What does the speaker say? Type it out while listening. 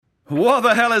What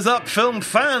the hell is up, film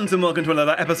fans, and welcome to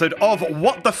another episode of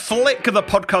What the Flick, the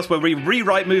podcast where we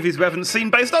rewrite movies we haven't seen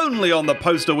based only on the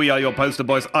poster. We are your poster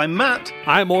boys. I'm Matt.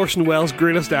 I'm Orson Welles'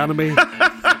 greatest enemy.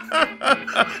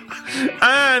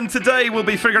 And today we'll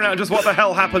be figuring out just what the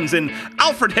hell happens in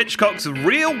Alfred Hitchcock's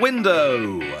Rear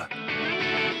Window.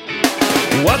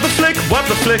 What the flick,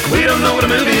 we don't know what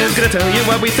a movie is. Gonna tell you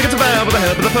what we think it's about with the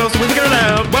help of the poster, we figure it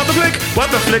out. What the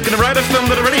flick, gonna write a film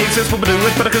that already exists, what we do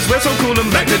with better cause we're so cool and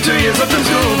back to 2 years up in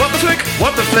school. What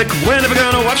the flick, we're never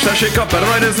gonna watch that shit. Got better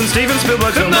writers than Steven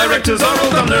Spielberg, film directors are all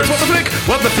dumb nerds. What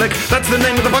the flick, that's the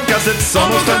name of the podcast. It's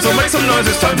almost time, so make some noise.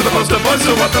 It's time for the poster boys,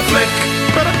 so what the flick.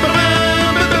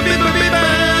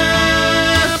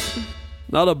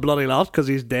 Not a bloody lot, because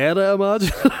he's dead, I imagine.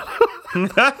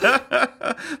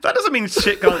 That doesn't mean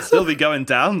shit can't still be going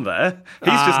down there.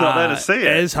 He's just not there to see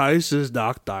it. His house is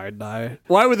knocked down now.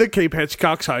 Why would they keep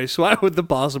Hitchcock's house? Why would they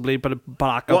possibly put it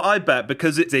back up? Well, I bet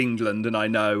because it's England and I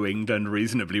know England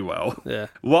reasonably well. Yeah.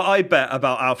 What I bet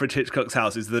about Alfred Hitchcock's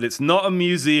house is that it's not a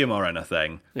museum or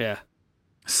anything. Yeah.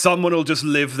 Someone will just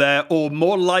live there, or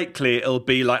more likely it'll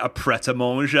be like a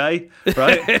pret-a-manger,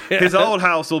 right? His old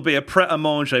house will be a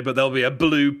pret-a-manger, but there'll be a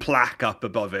blue plaque up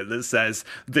above it that says,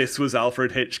 this was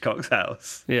Alfred Hitchcock's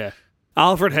house. Yeah.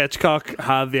 Alfred Hitchcock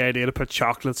had the idea to put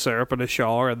chocolate syrup in a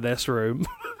shower in this room.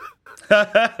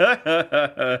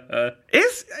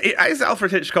 Is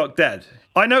Alfred Hitchcock dead?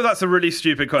 I know that's a really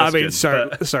stupid question. I mean,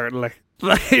 certainly.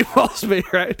 He must be,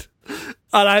 right?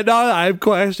 And I know I'm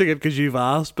questioning it because you've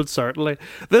asked, but certainly.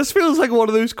 This feels like one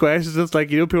of those questions that's like,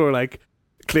 you know, people are like,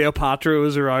 Cleopatra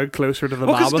was around closer to the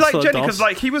mammoth. Well, because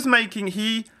he was making,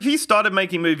 he started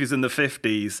making movies in the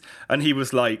 50s and he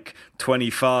was like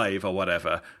 25 or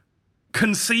whatever.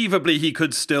 Conceivably, he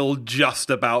could still just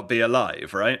about be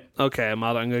alive, right? Okay,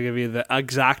 Matt, I'm going to give you the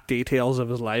exact details of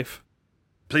his life.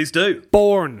 Please do.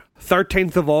 Born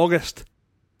 13th of August,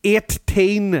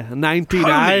 1899.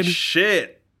 Holy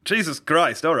shit. Jesus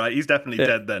Christ. All right, he's definitely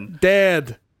dead then.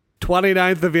 Dead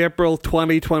 29th of April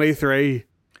 2023.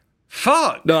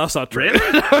 Fuck. No, that's not true.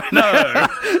 Really? No.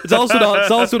 It's also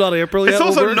not April yet. It's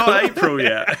also not April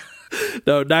yet.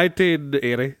 No,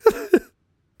 1980.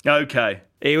 Okay.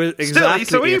 He was exactly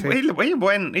still, so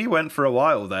 80. he went for a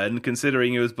while then,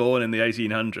 considering he was born in the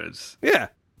 1800s. Yeah.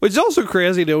 Which is also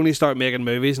crazy to only start making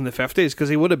movies in the 50s, because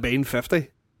he would have been 50.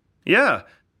 Yeah.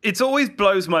 It always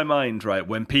blows my mind, right,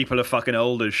 when people are fucking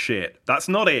old as shit. That's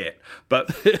not it.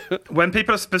 But when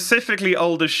people are specifically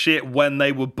old as shit when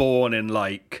they were born in,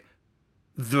 like,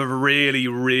 the really,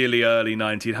 really early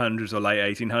 1900s or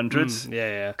late 1800s.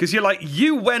 Yeah. Because you're like,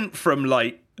 you went from,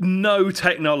 like, no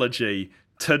technology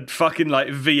to fucking, like,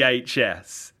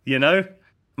 VHS, you know?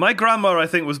 My grandma, I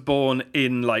think, was born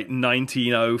in, like,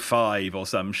 1905 or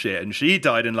some shit, and she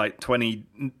died in, like,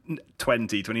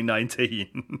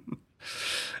 2019.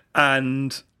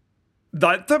 And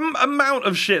like the amount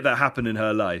of shit that happened in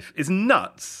her life is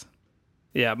nuts.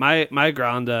 Yeah, my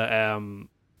granda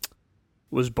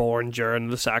was born during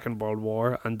the Second World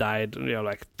War and died, you know,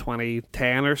 like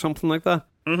 2010 or something like that.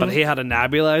 Mm-hmm. But he had a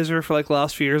nebulizer for like the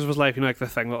last few years of his life, you know, like the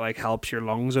thing that like helps your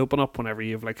lungs open up whenever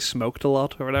you've like smoked a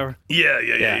lot or whatever.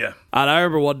 Yeah. And I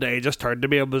remember one day he just turned to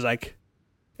me and was like,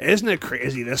 "Isn't it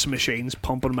crazy this machine's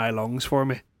pumping my lungs for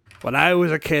me? When I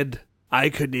was a kid, I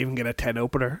couldn't even get a tin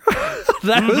opener."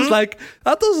 I was like,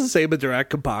 that doesn't seem a direct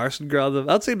comparison, Grandma.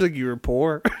 That seems like you were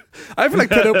poor. I feel like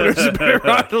tin openers have been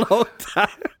around a long time.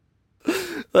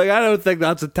 Like, I don't think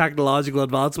that's a technological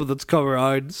advancement that's come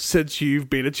around since you've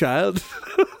been a child.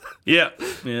 Yeah.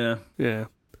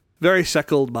 Very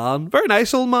sick old man. Very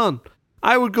nice old man.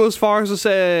 I would go as far as to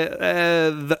say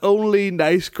the only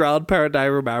nice grandparent I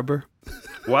remember.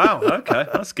 Wow, okay,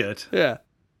 that's good. Yeah.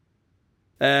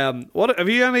 What have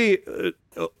you any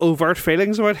overt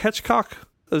feelings about Hitchcock?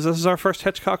 This is our first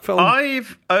Hitchcock film.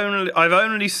 I've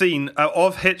only seen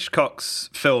of Hitchcock's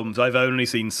films. I've only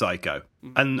seen Psycho,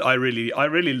 and I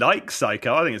really like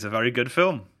Psycho. I think it's a very good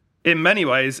film. In many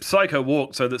ways, Psycho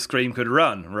walked so that Scream could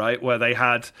run. Right, where they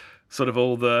had sort of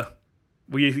all the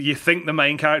you think the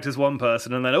main character's one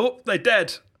person, and then they're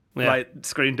dead. Yeah. Like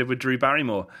Scream did with Drew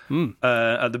Barrymore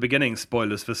at the beginning.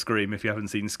 Spoilers for Scream if you haven't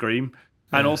seen Scream.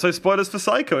 And also spoilers for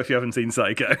Psycho if you haven't seen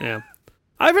Psycho. Yeah.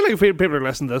 I feel like if people are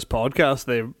listening to this podcast,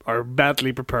 they are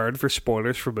mentally prepared for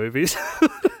spoilers for movies.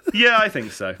 Yeah, I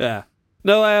think so. Yeah.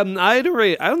 No, I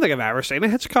don't think I've ever seen a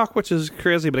Hitchcock, which is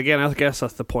crazy. But again, I guess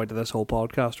that's the point of this whole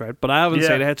podcast, right? But I haven't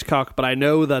seen a Hitchcock, but I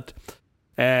know that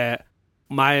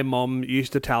my mum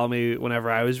used to tell me whenever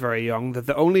I was very young that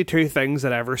the only two things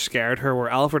that ever scared her were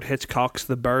Alfred Hitchcock's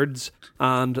The Birds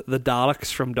and the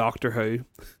Daleks from Doctor Who.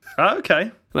 Okay.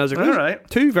 And I was like, all right,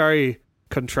 two very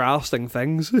contrasting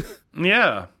things.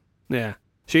 Yeah. Yeah.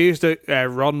 She used to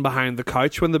run behind the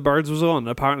couch when the Birds was on.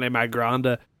 Apparently my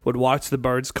granda would watch the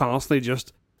Birds constantly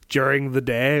just during the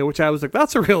day, which I was like,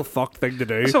 that's a real fucked thing to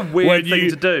do. That's a weird thing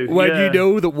to do. When yeah. you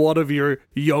know that one of your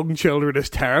young children is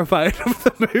terrified of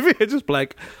the movie, it's just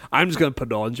like, I'm just going to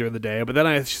put it on during the day. But then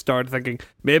I started thinking,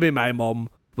 maybe my mum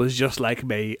was just like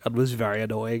me and was very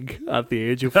annoying at the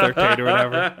age of 13 or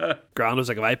whatever. Gran was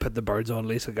like, if I put the Birds on, at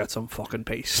least I got some fucking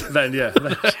peace. Then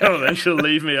she'll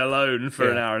leave me alone for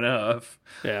an hour and a half.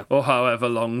 Yeah. Or however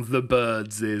long the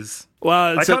Birds is.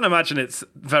 Well, I can't imagine it's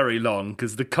very long,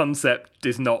 because the concept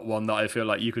is not one that I feel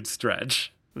like you could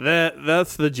stretch.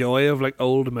 That's the joy of like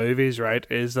old movies, right?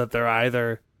 Is that they're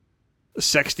either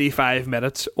 65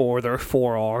 minutes or they're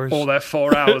 4 hours. Or they're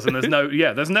 4 hours and there's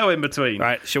no in between.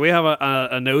 Right, shall we have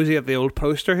a nosy at the old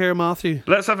poster here, Matthew?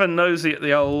 Let's have a nosy at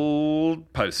the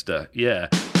old poster, yeah.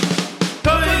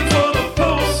 Time for the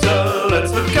poster,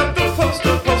 let's look at the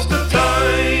poster time.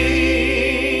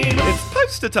 It's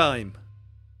poster time.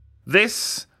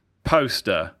 This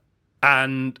poster,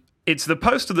 and it's the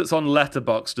poster that's on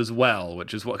Letterboxd as well,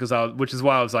 which is why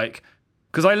I was like,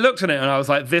 because I looked at it and I was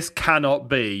like, this cannot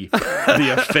be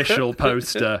the official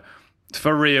poster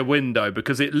for Rear Window,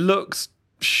 because it looks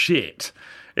shit.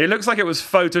 It looks like it was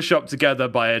photoshopped together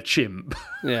by a chimp.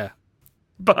 Yeah.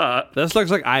 But this looks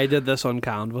like I did this on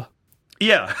Canva.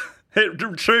 Yeah,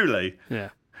 truly. Yeah.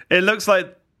 It looks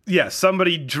like,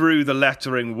 somebody drew the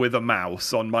lettering with a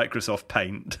mouse on Microsoft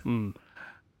Paint.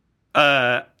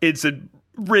 It's a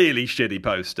really shitty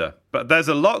poster, but there's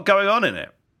a lot going on in it.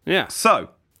 Yeah.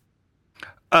 So,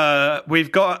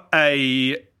 we've got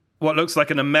what looks like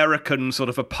an American sort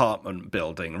of apartment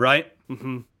building, right?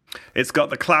 Mm-hmm. It's got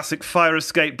the classic fire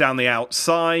escape down the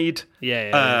outside.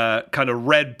 Yeah. Kind of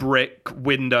red brick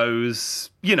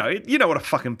windows. You know what a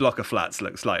fucking block of flats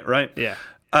looks like, right? Yeah.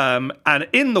 And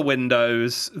in the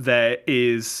windows, there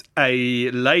is a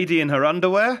lady in her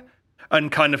underwear and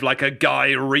kind of like a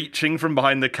guy reaching from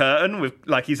behind the curtain with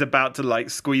like he's about to like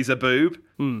squeeze a boob.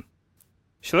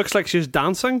 She looks like she's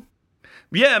dancing.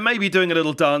 Yeah, maybe doing a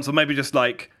little dance, or maybe just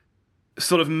like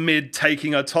sort of mid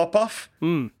taking her top off.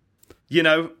 You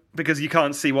know, because you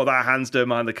can't see what that hand's doing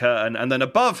behind the curtain. And then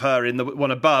above her, in the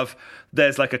one above,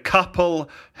 there's like a couple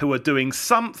who are doing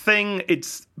something.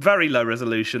 It's very low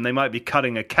resolution. They might be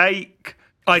cutting a cake.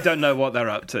 I don't know what they're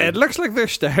up to. It looks like they're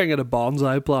staring at a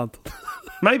bonsai plant.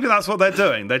 Maybe that's what they're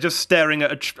doing. They're just staring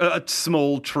at a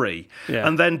small tree. Yeah.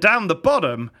 And then down the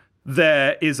bottom,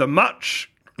 there is a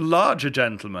much larger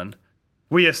gentleman,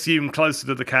 we assume closer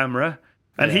to the camera,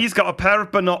 and he's got a pair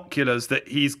of binoculars that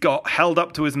he's got held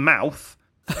up to his mouth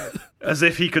as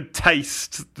if he could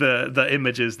taste the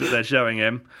images that they're showing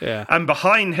him. Yeah. And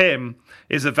behind him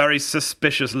is a very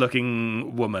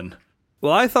suspicious-looking woman.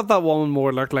 Well, I thought that woman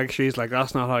more looked like she's like,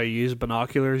 that's not how you use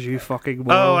binoculars, you fucking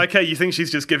woman. Oh, okay, you think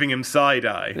she's just giving him side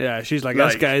eye? Yeah, she's like,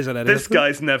 this guy's an idiot. This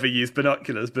guy's never used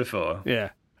binoculars before. Yeah.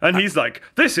 And he's like,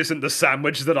 this isn't the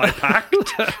sandwich that I packed.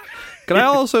 Can I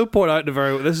also point out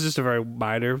this is just a very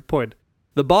minor point.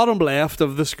 The bottom left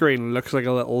of the screen looks like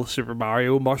a little Super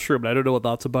Mario mushroom. I don't know what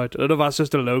that's about. I don't know if that's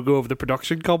just a logo of the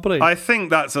production company. I think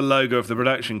that's a logo of the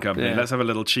production company. Yeah. Let's have a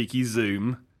little cheeky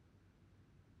zoom.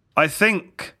 I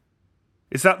think...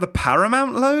 Is that the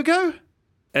Paramount logo?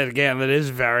 And again, it is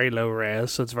very low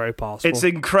res, so it's very possible. It's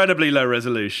incredibly low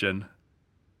resolution.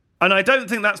 And I don't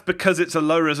think that's because it's a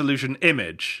low resolution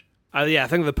image. Yeah, I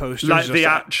think the poster Like just the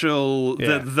actual,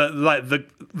 yeah.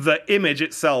 the image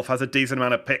itself has a decent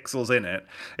amount of pixels in it.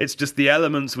 It's just the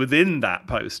elements within that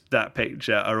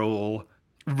picture are all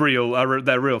real.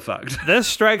 They're real fact. This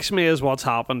strikes me as what's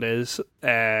happened is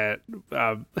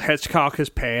Hitchcock has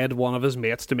paid one of his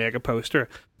mates to make a poster,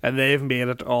 and they've made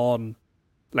it on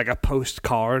like a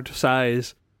postcard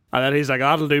size, and then he's like,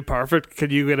 that'll do perfect, can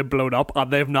you get it blown up?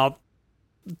 And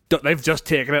they've just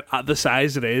taken it at the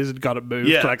size it is and got it moved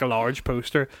to like a large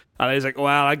poster, and he's like,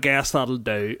 well, I guess that'll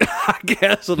do. I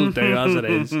guess it'll do as it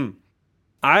is.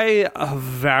 I have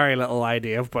very little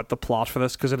idea of what the plot for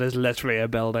this, because it is literally a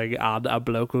building and a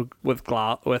bloke with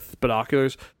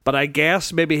binoculars, but I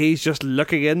guess maybe he's just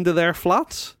looking into their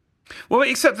flats. Well,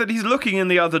 except that he's looking in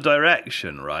the other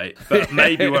direction, right? But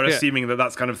maybe we're assuming that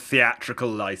that's kind of theatrical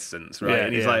license, right? Yeah,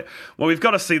 and he's like, well, we've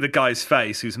got to see the guy's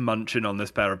face who's munching on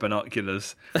this pair of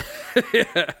binoculars.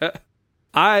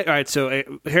 Alright, so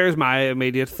here's my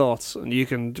immediate thoughts, and you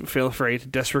can feel free to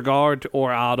disregard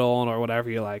or add on or whatever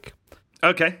you like.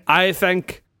 Okay. I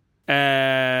think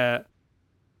main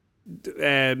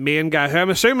guy, who I'm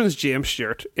assuming is James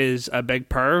Stewart, is a big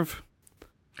perv.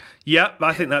 Yeah,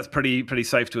 I think that's pretty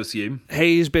safe to assume.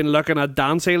 He's been looking at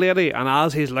Dancy Lady, and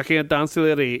as he's looking at Dancy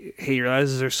Lady, he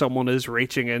realizes there's someone is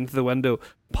reaching into the window,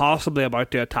 possibly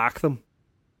about to attack them.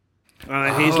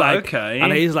 And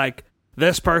he's like,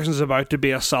 this person's about to be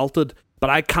assaulted,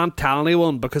 but I can't tell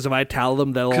anyone because if I tell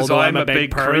them, they'll all know I'm a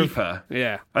big creeper.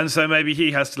 Yeah, and so maybe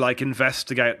he has to like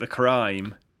investigate the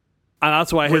crime. And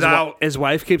that's why his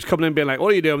wife keeps coming in being like,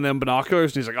 what are you doing with them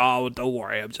binoculars? And he's like, oh, don't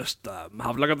worry, I'm just having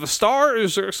a look at the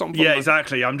stars or something. Yeah,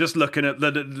 exactly. I'm just looking at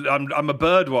I'm a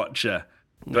bird watcher.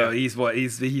 But he's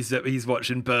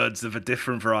watching birds of a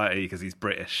different variety because he's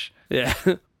British. Yeah.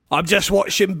 I'm just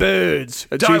watching birds.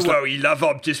 And don't worry, love,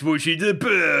 I'm just watching the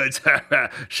birds.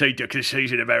 Because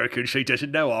she's an American, she doesn't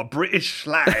know our British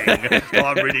slang.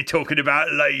 I'm really talking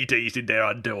about ladies in their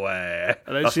underwear.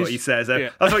 That's what he says.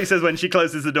 Yeah. That's what he says when she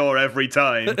closes the door every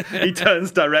time. He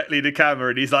turns directly to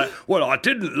camera and he's like, well, I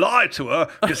didn't lie to her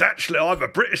because actually I'm a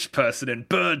British person and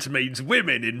birds means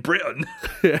women in Britain.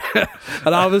 Yeah.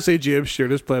 And obviously James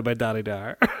Stewart is played by Danny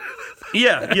Dyer.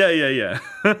 Yeah.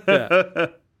 Yeah.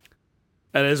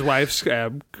 And his wife's, I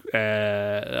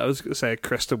was going to say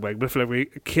Kristen Wiig, but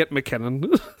Kate McKinnon.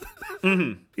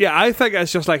 Mm-hmm. Yeah, I think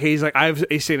it's just like he's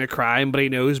seen a crime, but he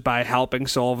knows by helping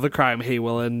solve the crime, he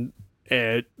will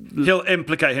he'll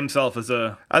implicate himself as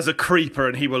a creeper,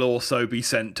 and he will also be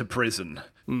sent to prison.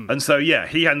 And so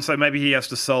maybe he has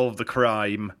to solve the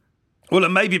crime. Well,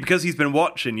 and maybe because he's been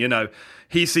watching,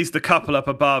 he sees the couple up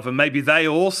above and maybe they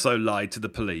also lied to the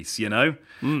police,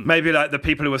 Maybe like the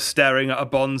people who are staring at a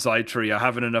bonsai tree are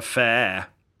having an affair.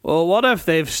 Well, what if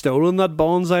they've stolen that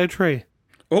bonsai tree?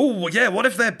 Oh, yeah, what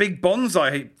if they're big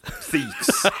bonsai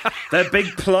thieves? They're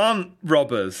big plant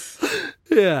robbers.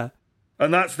 Yeah.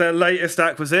 And that's their latest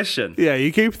acquisition. Yeah,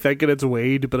 you keep thinking it's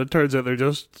weed, but it turns out they're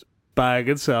just buying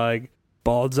and selling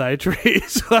bonsai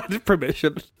trees without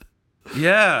permission.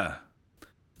 Yeah.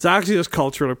 It's actually just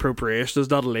cultural appropriation.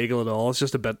 It's not illegal at all. It's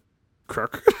just a bit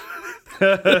crook.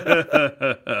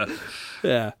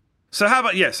 Yeah. So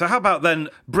how about then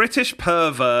British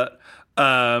pervert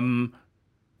Limey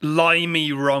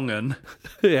Wrongen.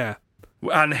 Yeah.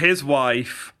 And his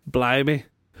wife Blimey.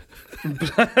 And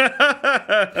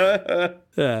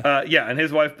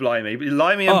his wife Blimey.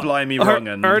 Limey and Blimey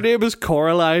Wrongen. Her name is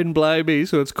Coraline Blimey,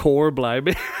 so it's Core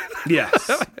Blimey.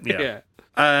 Yes. Yeah.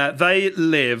 They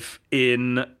live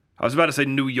in, I was about to say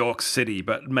New York City,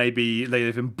 but maybe they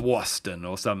live in Boston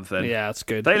or something. Yeah, that's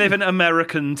good. They live in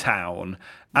American Town,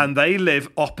 and they live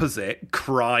opposite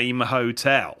Crime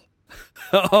Hotel.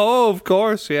 Oh, of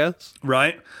course, yes.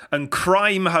 Right? And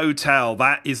Crime Hotel,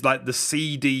 that is like the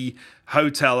seedy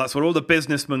hotel. That's where all the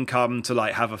businessmen come to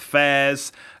like have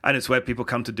affairs, and it's where people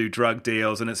come to do drug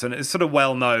deals, and it's sort of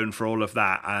well known for all of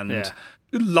that. And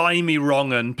Limey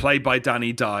Wrongen, played by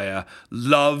Danny Dyer,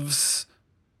 loves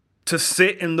to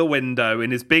sit in the window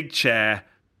in his big chair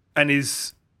and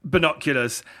his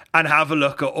binoculars and have a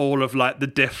look at all of like the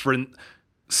different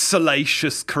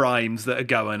salacious crimes that are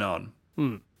going on.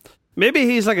 Maybe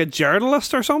he's like a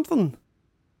journalist or something.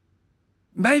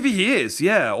 Maybe he is,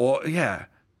 yeah.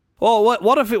 Well,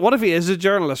 what if he is a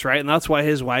journalist, right? And that's why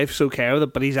his wife's okay with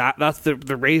it. But that's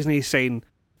the reason he's saying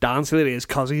Dancy Lady is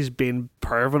because he's been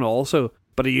perving also.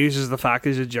 But he uses the fact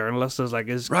he's a journalist as like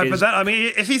his right. But that, I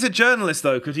mean, if he's a journalist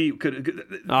though, could he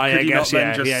not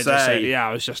say?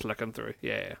 I was just looking through.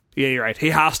 Yeah, you're right.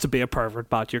 He has to be a pervert,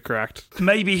 but you're correct.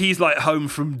 Maybe he's like home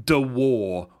from the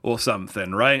war or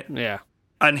something, right? Yeah,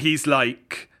 and he's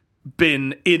like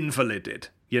been invalided.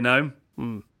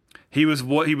 He was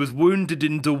wounded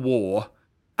in the war,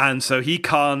 and so he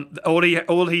can't. All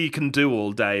he can do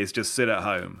all day is just sit at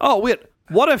home. Oh wait,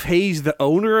 what if he's the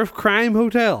owner of Crime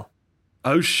Hotel?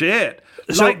 Oh shit!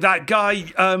 So, like that guy.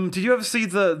 Did you ever see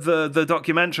the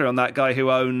documentary on that guy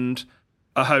who owned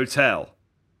a hotel?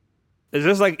 Is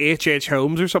this like H.H.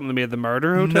 Holmes or something that made the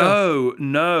murder hotel?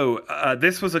 No.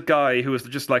 This was a guy who was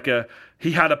just like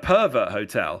he had a pervert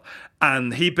hotel,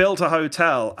 and he built a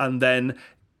hotel, and then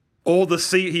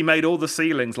he made all the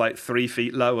ceilings like 3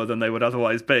 feet lower than they would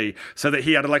otherwise be, so that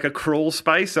he had like a crawl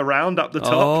space around up the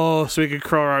top. Oh, so he could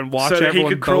crawl around and watch so everyone. So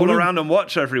he could crawl around and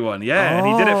watch everyone. Yeah, and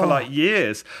he did it for like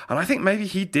years. And I think maybe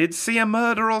he did see a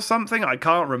murder or something. I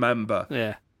can't remember.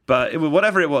 Yeah, but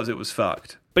whatever it was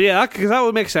fucked. But yeah, because that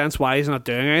would make sense why he's not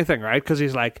doing anything, right? Because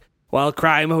he's like, well,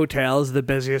 Crime Hotel is the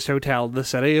busiest hotel in the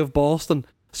city of Boston.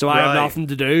 So I have nothing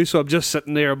to do, so I'm just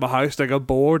sitting there in my house, I got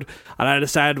bored, and I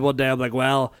decided one day, I'm like,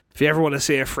 well, if you ever want to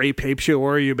see a free peep show,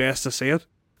 where are you best to see it?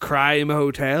 Crime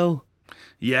Hotel.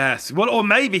 Yes. Well, or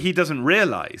maybe he doesn't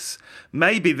realise.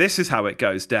 Maybe this is how it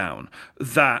goes down,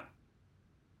 that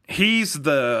he's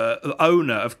the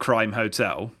owner of Crime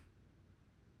Hotel,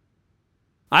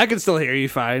 I can still hear you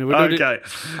fine. We don't Okay.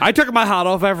 I took my hat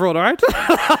off, everyone, alright?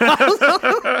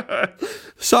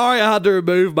 Sorry, I had to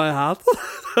remove my hat.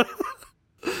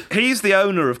 He's the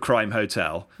owner of Crime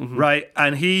Hotel, right?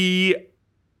 And he's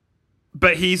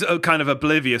kind of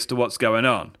oblivious to what's going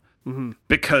on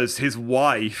because his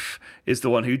wife is the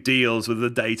one who deals with the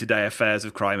day-to-day affairs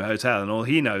of Crime Hotel, and all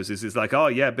he knows is like, oh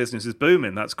yeah, business is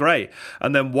booming, that's great.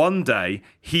 And then one day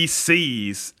he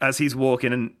sees, as he's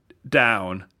walking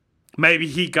down, maybe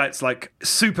he gets like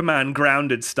Superman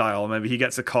grounded style. Maybe he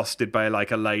gets accosted by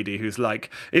like a lady who's like,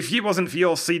 if it wasn't for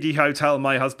your seedy hotel,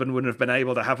 my husband wouldn't have been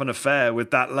able to have an affair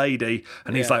with that lady.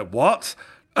 And he's like, what?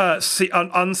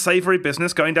 Unsavory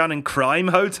business going down in Crime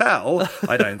Hotel?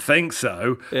 I don't think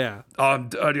so. Yeah. I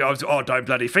don't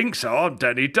bloody think so. I'm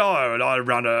Danny Dyer and I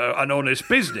run an honest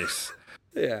business.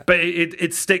 Yeah. But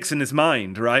it sticks in his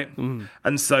mind, right?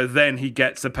 And so then he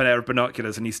gets a pair of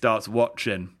binoculars and he starts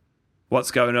watching what's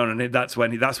going on, and that's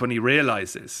when he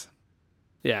realizes.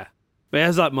 Yeah. He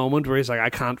has that moment where he's like, I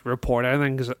can't report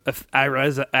anything because if I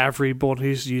realize that everyone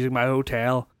who's using my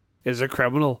hotel is a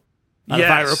criminal, and if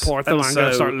I report them, I'm going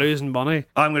to start losing money.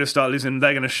 I'm going to start losing.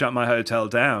 They're going to shut my hotel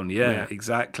down. Yeah,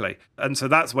 exactly. And so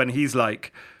that's when he's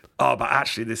like, oh, but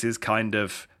actually this is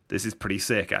pretty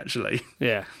sick, actually.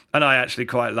 Yeah. And I actually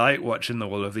quite like watching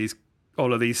all of these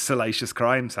salacious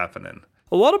crimes happening.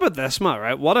 Well, what about this, Matt,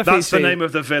 right? What if that's the name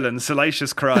of the villain?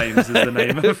 Salacious Crimes is the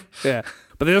name of... Yeah.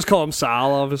 But they just call him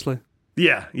Sal, obviously.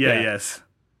 Yeah, yes.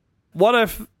 What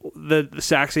if the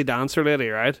sexy dancer lady,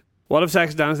 right? What if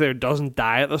sexy dancer lady doesn't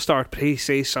die at the start, but he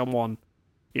sees someone,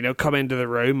 come into the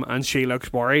room and she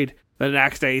looks worried. The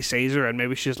next day he sees her and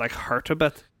maybe she's like hurt a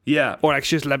bit. Yeah. Or like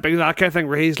she's limping, that kind of thing,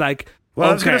 where he's like...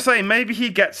 Well, I was going to say, maybe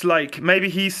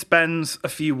he spends a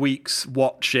few weeks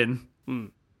watching...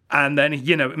 And then,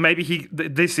 maybe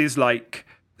this is like,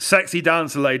 sexy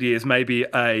dancer lady is maybe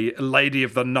a lady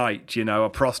of the night, a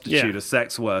prostitute, a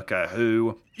sex worker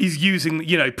who is using,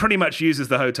 pretty much uses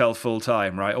the hotel full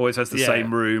time, right? Always has the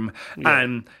same room. Yeah.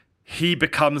 And he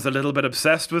becomes a little bit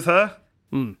obsessed with her.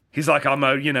 He's like,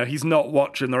 he's not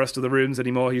watching the rest of the rooms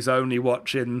anymore. He's only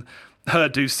watching her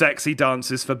do sexy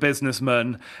dances for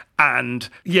businessmen. And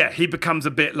he becomes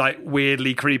a bit like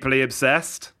weirdly, creepily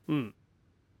obsessed.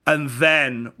 And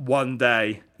then one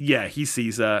day, he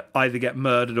sees her either get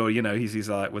murdered or, he sees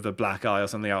her like with a black eye or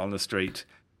something out on the street.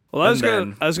 Well, I was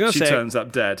going to say... She turns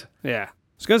up dead. Yeah. I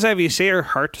was going to say, if you see her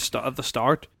hurt at the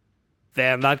start,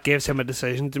 then that gives him a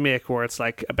decision to make where it's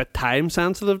like a bit time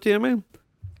sensitive, do you mean?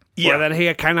 Yeah. Where then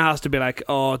he kind of has to be like,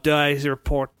 oh, do I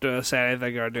report, say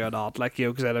anything or do I not? Like,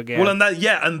 because I don't get... Well,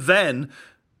 and then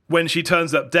when she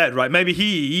turns up dead, right, maybe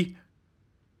he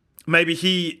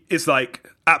is like...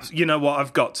 you know what,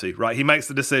 I've got to, right? He makes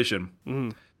the decision.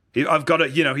 I've got to,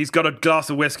 he's got a glass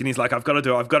of whiskey and he's like, I've got to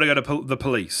do it. I've got to go to the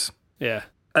police. Yeah.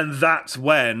 And that's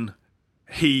when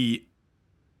he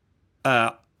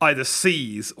either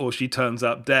sees or she turns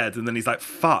up dead. And then he's like,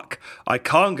 fuck, I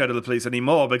can't go to the police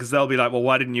anymore because they'll be like, well,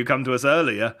 why didn't you come to us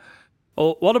earlier?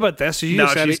 Well, what about this? Now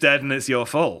she's dead and it's your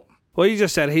fault. Well, you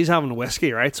just said he's having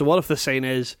whiskey, right? So what if the scene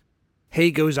is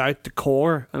he goes out to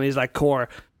Core and he's like, Core,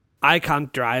 I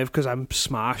can't drive because I'm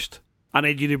smashed. I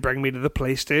need you to bring me to the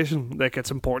police station. Like, it's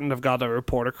important. I've got to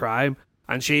report a crime.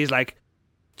 And she's like,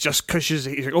 just because he's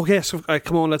like, okay, so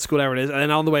come on, let's go whatever it is. And then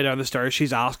on the way down the stairs,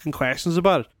 she's asking questions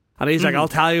about it. And he's like, I'll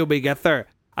tell you when we get there.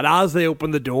 And as they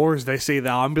open the doors, they see the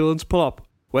ambulance pull up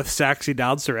with sexy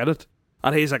dancer in it.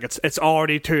 And he's like, it's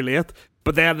already too late.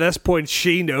 But then at this point,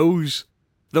 she knows.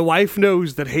 The wife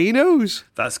knows that he knows.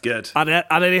 That's good. And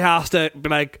then he has to be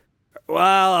like,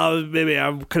 well,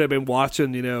 I could have been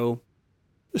watching,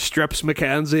 Strips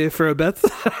Mackenzie for a bit.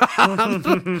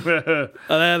 And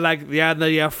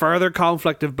then, you have further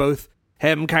conflict of both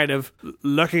him kind of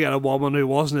looking at a woman who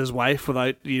wasn't his wife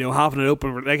without, having an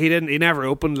open... Like, he never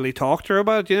openly talked to her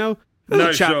about it,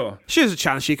 No, sure. She has a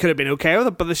chance she could have been okay with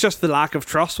it, but it's just the lack of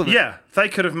trust with it. Yeah, they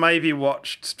could have maybe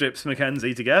watched Strips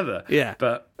Mackenzie together. Yeah,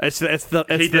 but he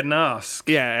didn't ask.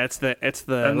 Yeah, it's the that's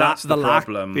the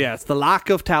problem. Yeah, it's the lack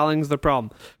of telling's the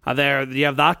problem. And there you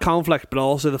have that conflict, but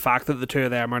also the fact that the two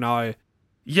of them are now.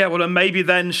 Yeah, well, and maybe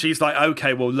then she's like,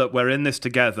 okay, well, look, we're in this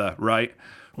together, right?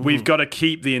 We've got to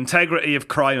keep the integrity of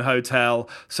Crime Hotel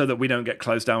so that we don't get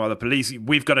closed down by the police.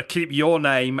 We've got to keep your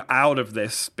name out of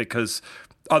this because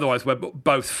otherwise we're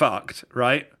both fucked,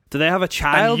 right? Do they have a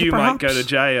child, and you perhaps? might go to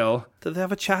jail. Do they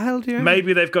have a child here?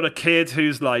 Maybe they've got a kid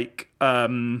who's like,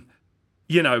 some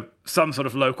sort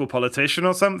of local politician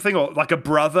or something, or like a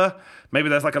brother. Maybe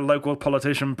there's like a local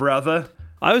politician brother.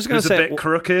 I was going to say, a bit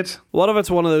crooked. What if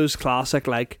it's one of those classic,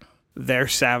 like, they're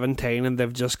 17 and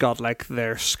they've just got like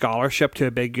their scholarship to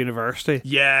a big university.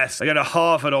 Yes, they go to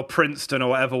Harvard or Princeton or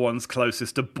whatever one's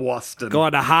closest to Boston.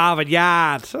 Going to Harvard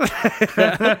Yard.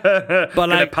 But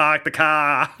Gonna park the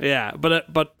car. Yeah, but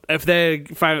if they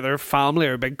find out their family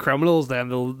are big criminals, then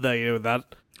they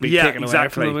that be taken away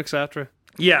from them, etc.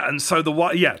 Yeah, and so the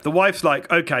wife's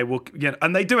like, okay, well,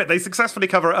 and they do it. They successfully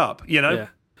cover it up, Yeah.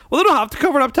 Well, they don't have to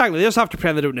cover it up technically. They just have to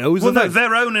pretend they don't know. Well,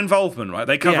 their own involvement, right?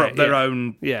 They cover up their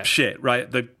own Yeah. shit,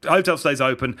 right? The hotel stays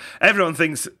open. Everyone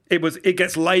thinks it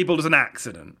gets labelled as an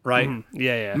accident, right? Mm-hmm.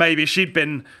 Yeah. Maybe she'd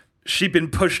been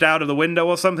pushed out of the window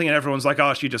or something, and everyone's like,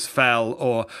 oh, she just fell,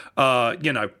 or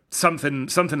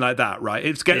something like that, right?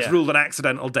 It gets ruled an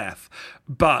accidental death.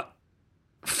 But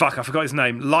fuck, I forgot his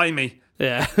name. Limey.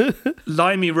 Yeah.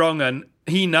 Limey Wrongan,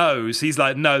 he knows. He's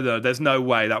like, no, there's no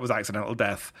way that was accidental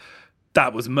death.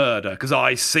 That was murder, because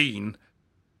I seen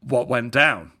what went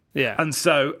down. Yeah. And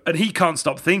he can't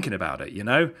stop thinking about it,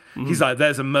 Mm-hmm. He's like,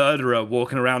 there's a murderer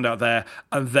walking around out there,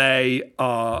 and they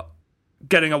are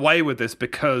getting away with this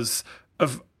because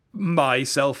of my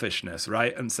selfishness,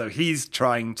 right? And so he's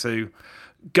trying to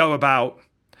go about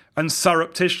and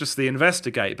surreptitiously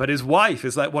investigate, but his wife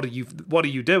is like, what are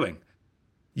you doing?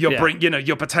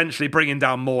 You're potentially bringing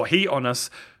down more heat on us.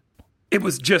 It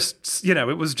was just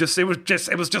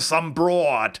some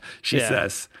broad, she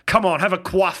says. Come on, have a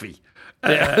coffee.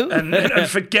 And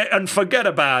forget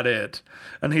about it.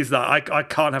 And he's like, I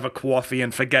can't have a coffee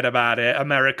and forget about it.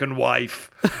 American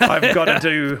wife, I've got to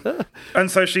do.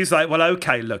 And so she's like, well,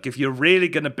 okay, look, if you're really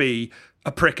going to be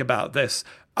a prick about this,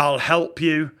 I'll help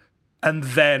you, and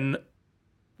then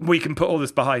we can put all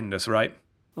this behind us, right?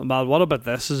 Man, what about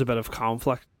this is a bit of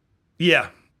conflict? Yeah.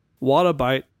 What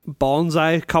about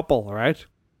bonsai couple, right?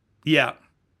 Yeah.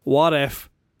 What if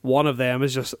one of them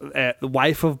is just the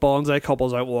wife of bonsai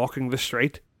couple's out walking the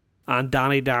street, and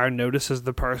Danny Dyer notices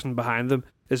the person behind them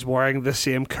is wearing the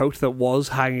same coat that was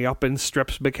hanging up in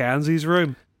Strips McKenzie's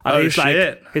room. And he's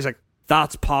like,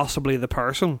 that's possibly the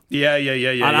person. Yeah.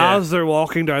 And as they're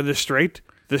walking down the street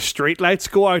lights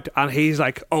go out, and he's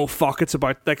like, oh fuck, it's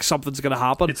about, like, something's gonna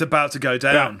happen. It's about to go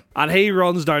down. Yeah. And he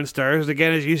runs downstairs.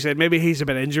 Again, as you said, maybe he's a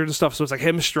bit injured and stuff, so it's like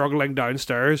him struggling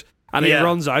downstairs. And he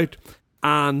runs out,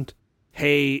 and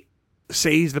he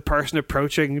sees the person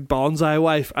approaching Bonsai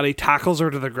wife, and he tackles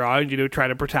her to the ground, trying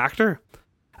to protect her.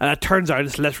 And it turns out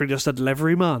it's literally just a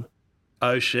delivery man.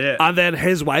 Oh shit. And then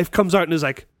his wife comes out and is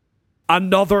like,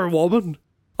 another woman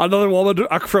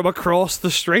from across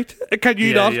the street. Can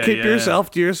you not keep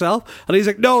yourself to yourself? And he's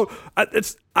like, no,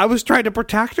 I was trying to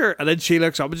protect her. And then she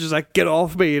looks up and she's like, get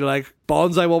off me. Like,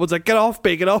 Bonsai woman's like, get off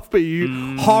me,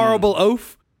 you horrible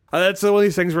oaf. And that's one of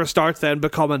these things where it starts then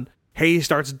becoming, he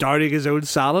starts doubting his own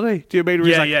sanity. Do you mean?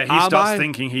 He starts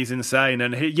thinking he's insane.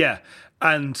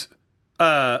 And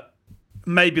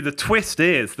maybe the twist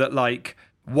is that, like,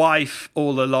 wife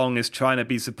all along is trying to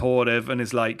be supportive and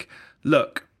is like,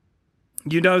 look,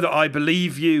 you know that I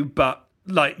believe you, but,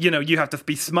 like, you have to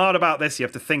be smart about this, you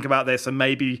have to think about this. And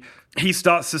maybe he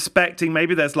starts suspecting,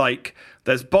 maybe there's the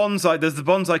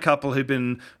bonsai couple who've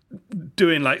been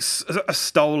doing, like, a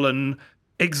stolen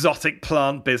exotic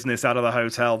plant business out of the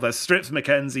hotel. There's Strips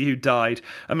McKenzie who died,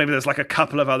 and maybe there's like a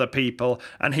couple of other people,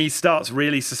 and he starts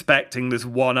really suspecting there's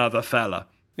one other fella.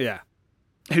 Yeah.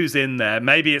 Who's in there.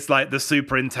 Maybe it's like the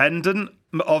superintendent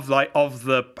of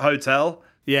the hotel.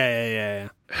 Yeah.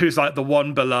 Who's like the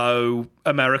one below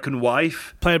American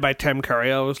wife. Played by Tim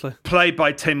Curry, obviously. Played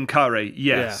by Tim Curry,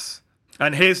 yes. Yeah.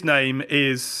 And his name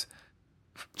is...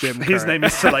 His name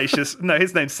is Salacious... No,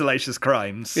 his name's Salacious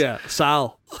Crimes. Yeah,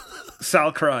 Sal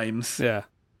Crimes. Yeah.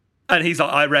 And he's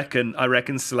like, I reckon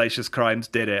Salacious Crimes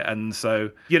did it. And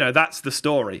so, that's the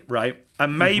story, right?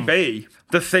 And maybe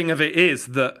the thing of it is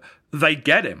that they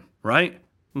get him, right?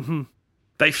 Mm-hmm.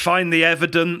 They find the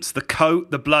evidence, the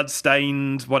coat, the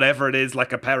blood-stained, whatever it is,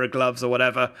 like a pair of gloves or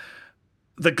whatever.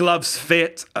 The gloves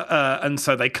fit, and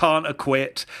so they can't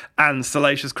acquit, and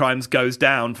Salacious Crimes goes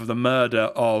down for the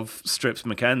murder of Strips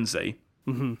McKenzie.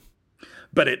 Mm-hmm.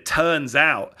 But it turns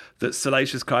out that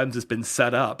Salacious Crimes has been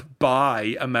set up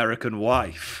by American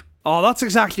Wife. Oh, that's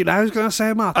exactly what I was going to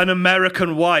say, Matt. An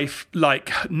American Wife,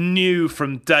 like, knew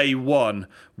from day one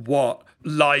what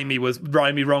Limey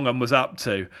Wrongan was up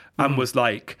to, and was,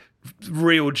 like,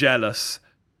 real jealous.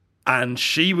 And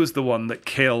she was the one that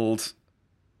killed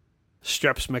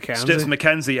Strips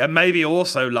McKenzie. And maybe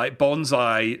also, like,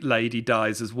 Bonsai Lady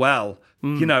dies as well.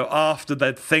 After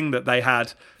the thing that they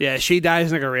had. Yeah, she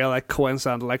dies in like a real, like,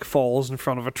 coincidental, like, falls in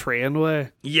front of a train way.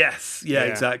 Yes, yeah,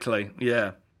 exactly,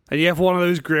 yeah. And you have one of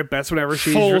those great bits whenever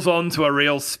she falls onto a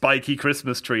real spiky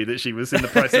Christmas tree that she was in the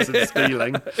process of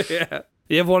stealing. Yeah.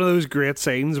 You have one of those great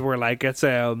scenes where like it's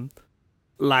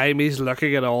Limey's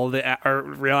looking at or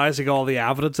realizing all the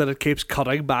evidence, and it keeps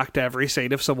cutting back to every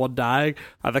scene of someone dying,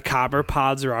 and the camera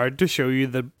pans around to show you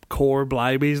the core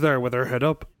Blimey's there with her hood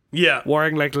up. Yeah.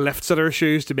 Wearing like lifts in her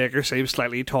shoes to make her seem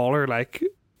slightly taller, like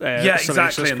yeah,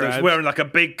 exactly. And there's wearing like a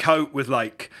big coat with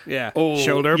like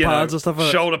shoulder pads and stuff like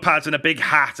that. Shoulder pads and a big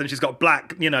hat, and she's got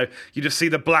black, you just see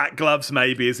the black gloves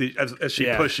maybe as she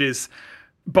pushes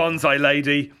Bonsai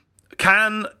Lady.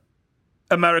 Can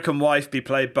American Wife be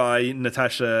played by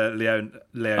Natasha Lyonne?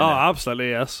 Oh,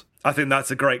 absolutely, yes. I think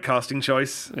that's a great casting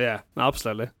choice. Yeah,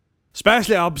 absolutely.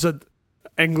 Especially opposite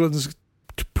England's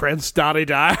Prince Danny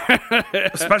Dyer.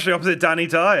 Especially opposite Danny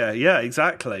Dyer. Yeah,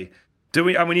 exactly.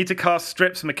 We need to cast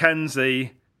Strips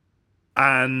McKenzie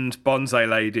and Bonsai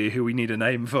Lady, who we need a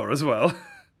name for as well.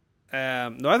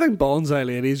 No, I think Bonsai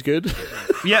Lady's good.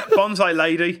 Yeah, Bonsai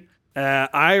Lady.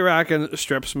 I reckon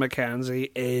Strips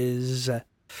McKenzie is Hayden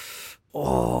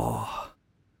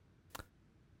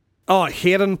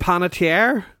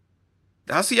Panettiere.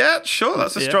 That's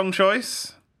a strong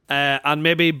choice. And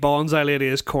maybe Bonsai Lady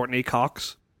is Courtney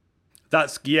Cox.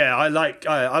 I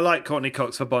like Courtney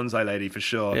Cox for Bonsai Lady for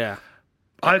sure. Yeah.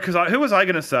 Who was I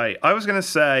going to say? I was going to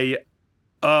say,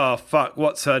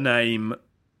 what's her name?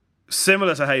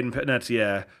 Similar to Hayden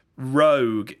Panettiere,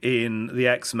 Rogue in the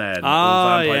X-Men.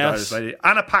 Yes. Lady.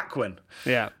 Anna Paquin.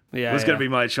 Yeah. Was going to be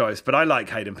my choice, but I like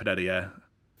Hayden Panettiere.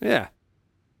 Yeah.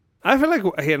 I feel like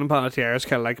Hayden Panettiere is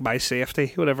kind of like my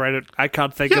safety. Whenever I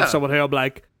can't think of someone who I'm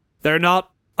like, they're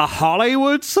not a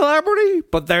Hollywood celebrity,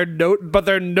 but they're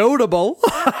notable.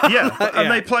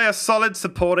 And they play a solid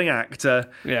supporting actor.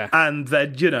 Yeah, and they're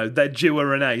due a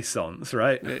renaissance,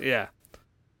 right? Yeah.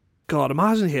 God,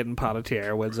 imagine Hayden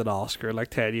Panettiere wins an Oscar in like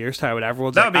 10 years' time, and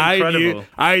everyone's that'd like, be incredible.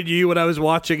 I knew when I was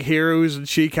watching Heroes, and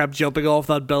she kept jumping off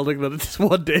that building that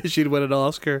one day she'd win an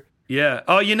Oscar. Yeah.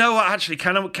 Oh, you know what? Actually,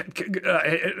 I'm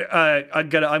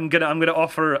gonna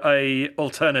offer a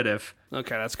alternative.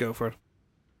 Okay, let's go for it.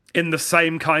 In the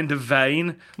same kind of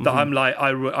vein that I'm like,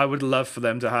 I would love for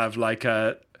them to have like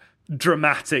a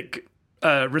dramatic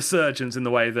resurgence in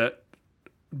the way that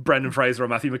Brendan Fraser or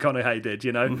Matthew McConaughey did.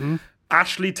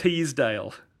 Ashley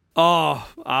Teasdale. Oh,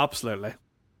 absolutely.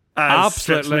 As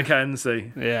Strips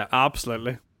McKenzie. Yeah,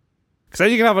 absolutely. Because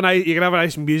then you can have a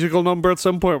nice musical number at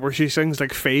some point where she sings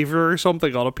like "Favor" or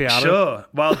something on a piano. Sure,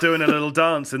 while doing a little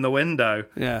dance in the window.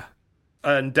 Yeah.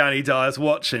 And Danny Dyer's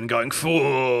watching, going,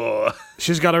 "Four."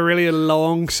 She's got a really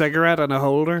long cigarette and a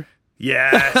holder.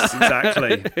 Yes,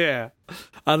 exactly. Yeah,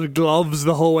 and gloves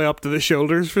the whole way up to the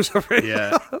shoulders for some reason.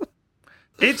 Yeah.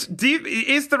 Is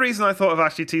the reason I thought of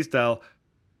Ashley Teasdale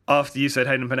after you said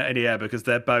Hayden Panettiere because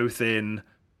they're both in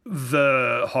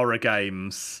the horror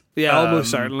games. Yeah,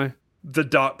 almost certainly. The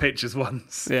Dark Pictures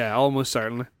ones. Yeah, almost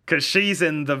certainly. Because she's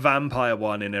in the vampire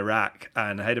one in Iraq,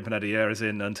 and Hayden Panettiere is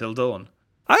in Until Dawn.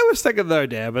 I was thinking the other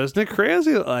day, but isn't it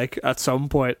crazy that, like, at some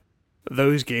point,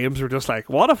 those games were just like,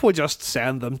 what if we just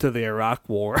send them to the Iraq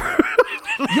War?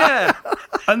 Yeah.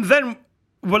 And then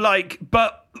we're like,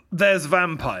 but there's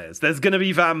vampires. There's going to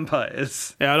be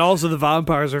vampires. Yeah, and also the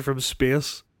vampires are from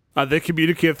space. And they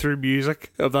communicate through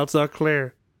music, if that's not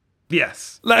clear.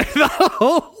 Yes. Like,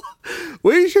 no.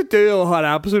 We should do an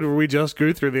episode where we just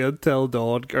go through the Until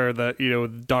Dawn or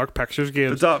the Dark Pictures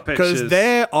games. The Dark Pictures. Because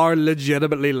they are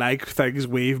legitimately like things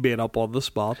we've made up on the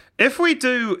spot. If we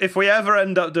ever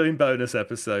end up doing bonus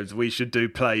episodes, we should do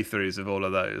playthroughs of all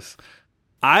of those.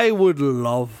 I would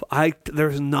love...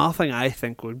 There's nothing I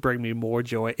think would bring me more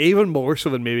joy, even more so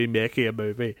than maybe making a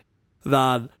movie,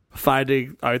 than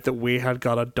finding out that we had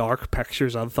got a Dark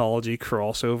Pictures anthology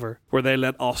crossover where they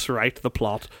let us write the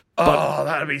plot.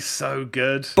 That'd be so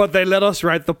good. But they let us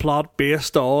write the plot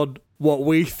based on what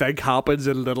we think happens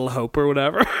in Little Hope or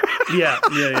whatever. Yeah.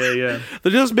 They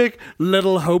just make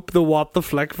Little Hope the What the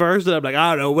Flick version. I'm like,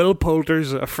 I don't know, Will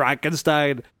Poulter's a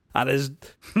Frankenstein and his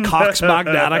cock's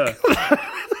magnetic.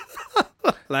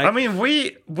 Like, I mean,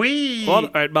 we.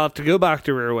 Right, Matt, to go back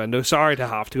to Rear Window. Sorry to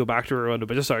have to go back to Rear Window,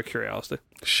 but just out of curiosity.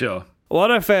 Sure.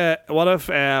 What if there's a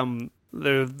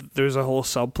whole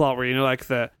subplot where like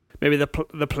maybe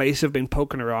the police have been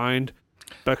poking around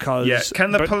because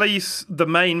can the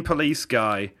main police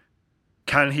guy,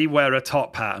 can he wear a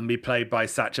top hat and be played by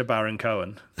Sacha Baron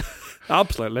Cohen?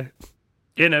 Absolutely.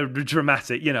 In a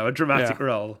dramatic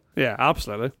role. Yeah,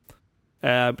 absolutely.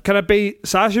 Can it be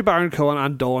Sacha Baron Cohen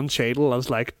and Don Cheadle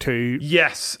as like two?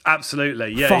 Yes,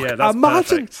 absolutely. Yeah, Fuck, yeah, that's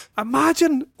perfect.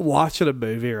 Imagine watching a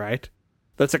movie, right?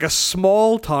 That's like a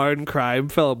small town crime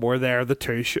film where they're the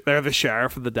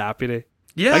sheriff and the deputy.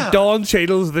 Yeah. Like Don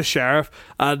Cheadle's the sheriff,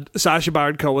 and Sacha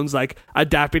Baron Cohen's like a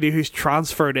deputy who's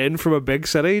transferred in from a big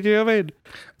city. Do you know what I mean?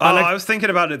 Oh, I was thinking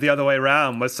about it the other way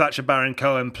around, where Sacha Baron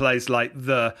Cohen plays like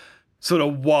the sort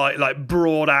of white, like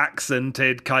broad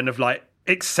accented, kind of like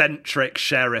eccentric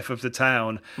sheriff of the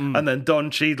town, and then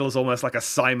Don Cheadle's almost like a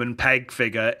Simon Pegg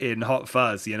figure in Hot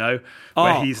Fuzz, you know,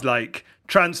 where he's like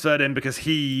transferred in because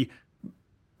he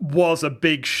was a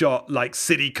big shot like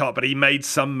city cop, but he made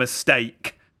some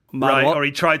mistake. Right, or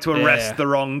he tried to arrest the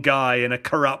wrong guy in a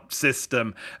corrupt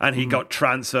system, and he got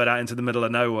transferred out into the middle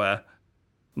of nowhere.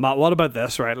 Matt, what about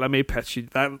this? Right, let me pitch you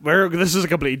that. This is a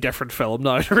completely different film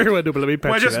now. Let me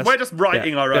pitch you this. We're just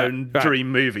writing our own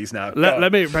dream movies now.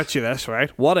 Let me pitch you this. Right,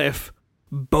 what if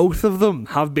both of them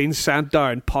have been sent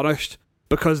down, punished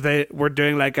because they were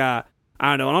doing like an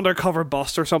undercover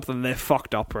bust or something? They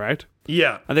fucked up, right?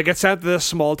 Yeah, and they get sent to this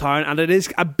small town, and it is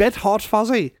a bit Hot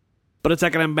Fuzzy. But it's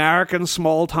like an American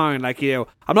small town, like, you know,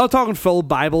 I'm not talking full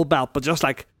Bible Belt, but just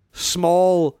like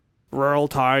small rural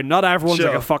town. Not everyone's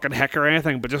like a fucking hick or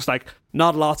anything, but just like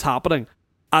not lots happening.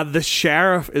 And the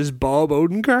sheriff is Bob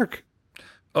Odenkirk.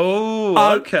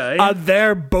 Oh, okay. And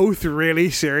they're both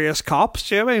really serious cops,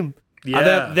 do you know what I mean?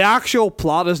 Yeah. And the actual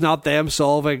plot is not them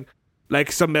solving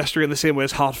like some mystery in the same way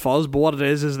as Hot Fuzz, but what it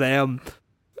is them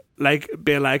like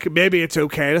being like, maybe it's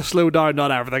okay to slow down, not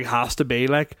everything has to be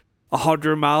like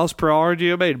 100 miles per hour, do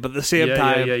you know what I mean? But at the same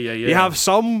time, you have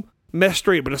some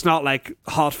mystery, but it's not like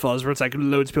Hot Fuzz where it's like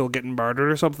loads of people getting murdered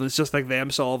or something. It's just like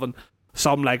them solving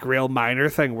some like real minor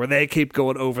thing where they keep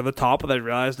going over the top and then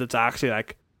realize it's actually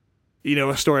like, you know,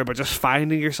 a story about just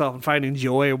finding yourself and finding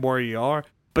joy in where you are.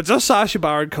 But just Sacha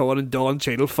Baron Cohen and Don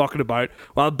Cheadle fucking about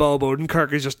while Bob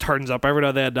Odenkirk just turns up every now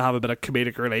and then to have a bit of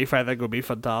comedic relief, I think would be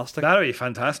fantastic. That would be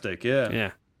fantastic, yeah.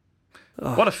 Yeah.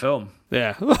 Oh. What a film.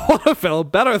 Yeah, what a film.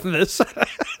 Better than this.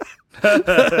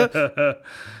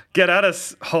 Get at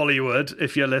us, Hollywood,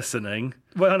 if you're listening.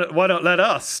 Why not let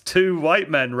us, two white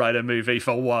men, write a movie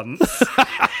for once?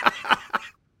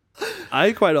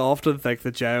 I quite often think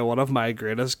that, Jay, one of my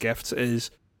greatest gifts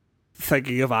is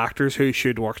thinking of actors who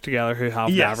should work together, who have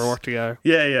never worked together.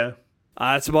 Yeah.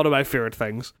 It's one of my favourite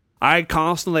things. I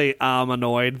constantly am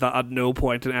annoyed that at no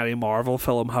point in any Marvel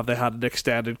film have they had an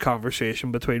extended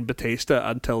conversation between Batista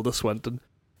and Tilda Swinton.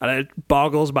 And it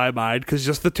boggles my mind, because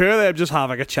just the two of them just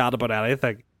having a chat about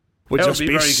anything would just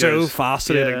be so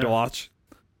fascinating to watch.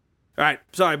 Right,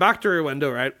 sorry, back to your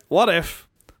window, right? What if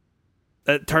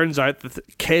it turns out that the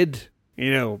kid,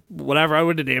 you know, whatever I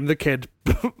would have named the kid,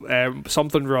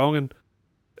 something wrong,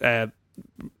 and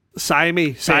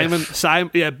Simon,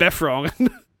 Biff wrong.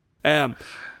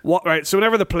 What, right, so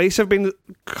whenever the police have been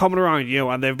coming around, you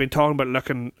know, and they've been talking about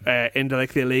looking into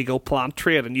like the illegal plant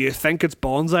trade, and you think it's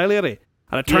Bonsai Lady,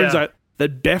 and it turns out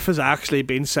that Biff has actually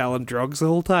been selling drugs the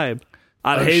whole time,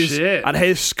 and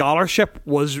his scholarship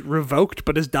was revoked,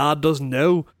 but his dad doesn't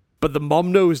know, but the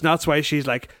mum knows, and that's why she's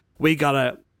like, we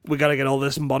gotta get all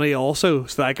this money also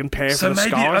so that I can pay for the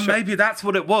scholarship. Maybe that's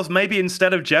what it was. Maybe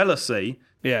instead of jealousy,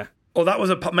 or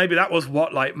maybe that was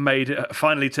what like made it,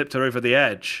 finally tipped her over the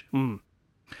edge.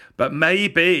 But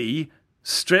maybe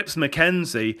Strips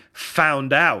McKenzie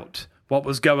found out what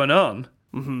was going on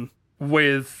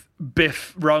with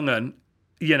Biff Wrongen,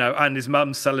 you know, and his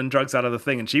mum selling drugs out of the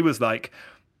thing. And she was like,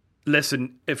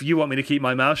 listen, if you want me to keep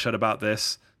my mouth shut about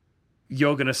this,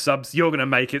 you're going to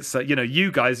make it so, you know,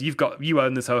 you guys, you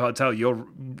own this whole hotel.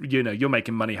 You're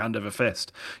making money hand over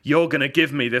fist. You're going to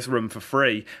give me this room for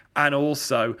free. And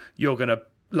also you're going to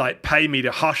like pay me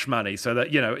to hush money so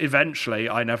that, you know, eventually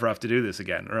I never have to do this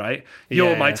again, right?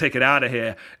 You're my ticket out of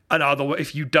here. And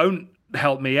if you don't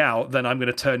help me out, then I'm going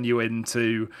to turn you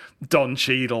into Don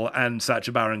Cheadle and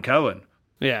Sacha Baron Cohen.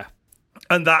 Yeah.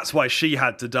 And that's why she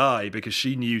had to die, because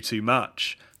she knew too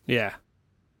much. Yeah.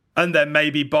 And then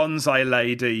maybe Bonsai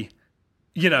Lady,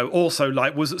 you know, also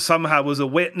like was a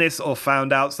witness or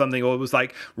found out something, or was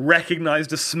like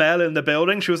recognized a smell in the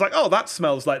building. She was like, oh, that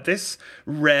smells like this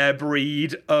rare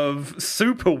breed of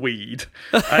super weed.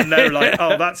 And they're like,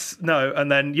 oh, that's no.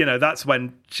 And then, you know, that's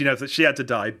when she knows that she had to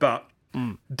die. But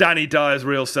Danny Dyer's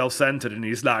real self-centered, and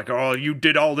he's like, oh, you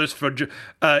did all this for jealousy.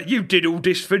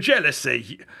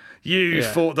 You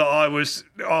thought that I was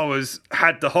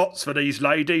had the hots for these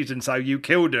ladies, and so you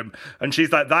killed them. And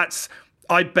she's like,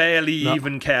 I barely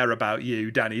even care about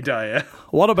you, Danny Dyer.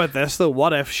 What about this, though?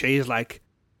 What if she's like,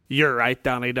 you're right,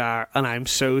 Danny Dyer, and I'm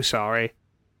so sorry.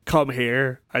 Come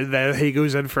here. And then he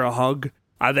goes in for a hug,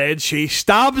 and then she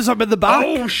stabs him in the back.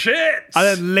 Oh, shit! And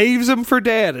then leaves him for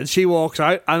dead, and she walks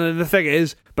out. And then the thing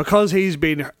is, because he's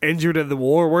been injured in the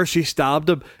war, where she stabbed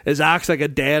him acts like a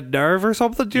dead nerve or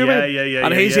something, do you mean? Yeah.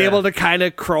 And he's able to kind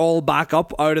of crawl back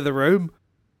up out of the room.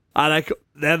 And like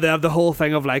then they have the whole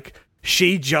thing of like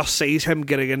she just sees him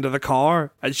getting into the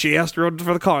car and she has to run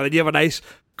for the car. Then you have a nice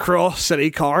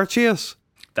cross-city car chase.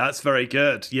 That's very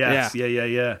good. Yes,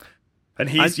 yeah. And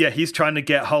he's trying to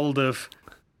get hold of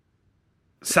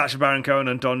Sacha Baron Cohen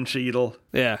and Don Cheadle.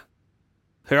 Yeah.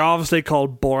 They're obviously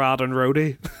called Borat and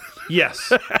Rhodey.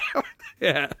 Yes.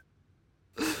 Yeah.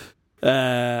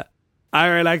 I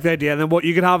really like the idea. And then what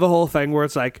you can have a whole thing where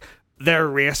it's like they're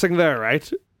racing there,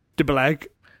 right? To be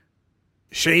like,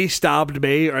 she stabbed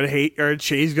me, or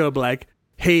she's gonna be like,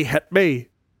 he hit me.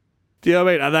 Do you know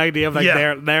what I mean? And the idea of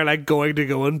like they're like going to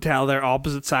go and tell their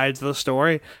opposite sides of the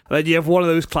story. And then you have one of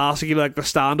those classic, like the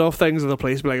standoff things, and the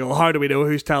police be like, well, how do we know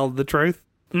who's telling the truth?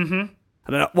 Mm-hmm.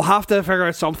 And then we'll have to figure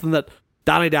out something that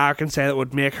Danny Dyer can say that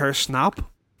would make her snap.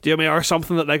 Do you know what I mean? Or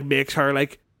something that like makes her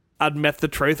like admit the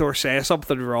truth or say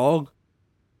something wrong.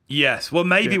 Yes. Well,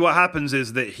 maybe what happens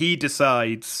is that he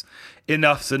decides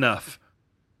enough's enough.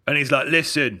 And he's like,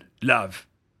 listen, love,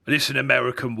 listen,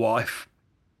 American wife.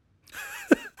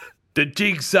 The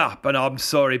jig's up, and I'm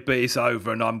sorry, but it's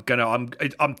over, and I'm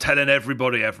telling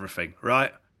everybody everything,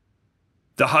 right?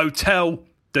 The hotel,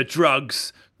 the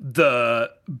drugs,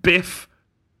 the biff,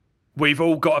 we've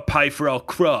all got to pay for our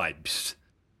crimes.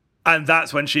 And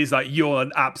that's when she's like, you're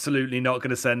absolutely not going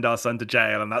to send our son to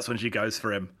jail, and that's when she goes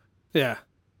for him. Yeah.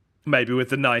 Maybe with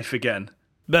the knife again.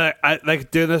 But I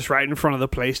like doing this right in front of the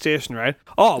PlayStation, right?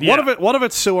 Oh, what if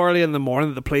it's so early in the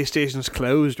morning that the PlayStation's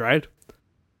closed, right?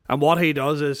 And what he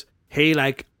does is he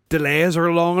like delays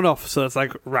her long enough so it's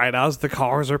like right as the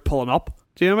cars are pulling up.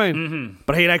 Do you know what I mean? Mm-hmm.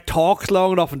 But he like talks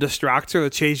long enough and distracts her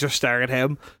that she's just staring at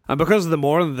him. And because of the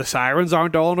morning, the sirens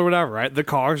aren't on or whatever, right? The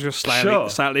cars just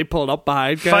slightly pulling up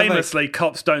behind. Famously,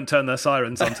 cops don't turn their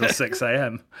sirens until 6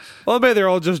 a.m. Well, maybe they're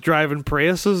all just driving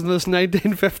Priuses in this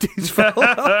 1950s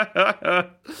film.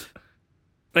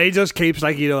 And he just keeps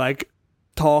like, you know, like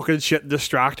talking shit and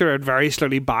distract her and very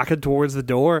slowly backing towards the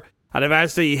door. And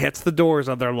eventually he hits the doors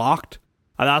and they're locked.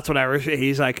 And that's whenever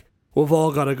he's like, we've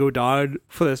all got to go down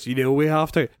for this, you know we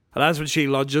have to. And that's when she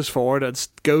lunges forward and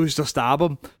goes to stab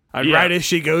him. And right as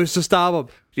she goes to stab him,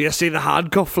 you see the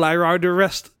handcuff fly around her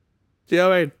wrist. Do you know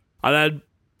what I mean? And then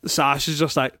Sasha's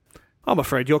just like, I'm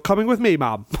afraid you're coming with me,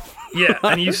 ma'am. Yeah,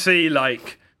 and you see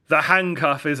like the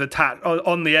handcuff is attached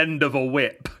on the end of a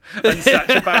whip. And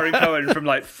Sacha Baron Cohen from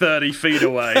like 30 feet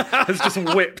away has just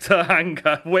whipped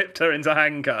her into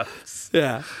handcuffs.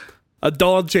 Yeah. And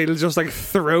Don Cheadle just like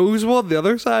throws one the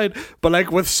other side, but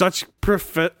like with such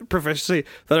proficiency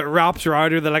that it wraps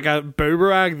around her that like a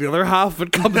boomerang, the other half of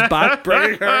it comes back,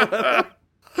 bringing her with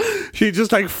it. She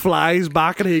just like flies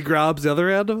back and he grabs the other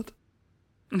end of it.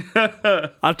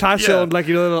 Attached on like,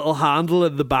 you know, the little handle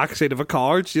in the back seat of a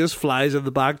car, she just flies in the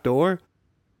back door.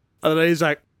 And then he's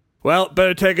like, well,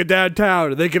 better take it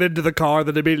downtown. And they get into the car,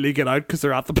 then immediately get out because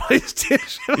they're at the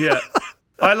PlayStation. Yeah.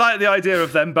 I like the idea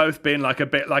of them both being like a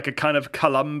bit like a kind of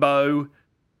Columbo-esque.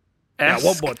 Yeah,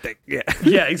 one more thing. Yeah.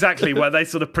 Yeah, exactly. Where they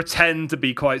sort of pretend to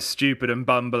be quite stupid and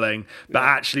bumbling, but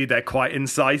actually they're quite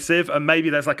incisive. And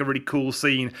maybe there's like a really cool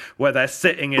scene where they're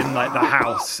sitting in like the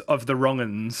house of the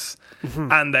wrong-uns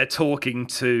and they're talking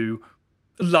to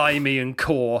Limey and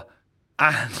Core,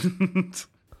 and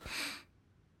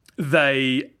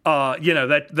they are, you know,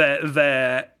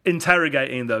 they're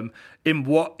interrogating them in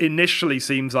what initially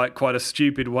seems like quite a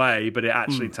stupid way, but it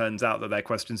actually turns out that their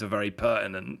questions are very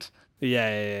pertinent.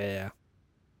 Yeah.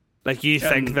 Like you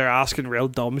think they're asking real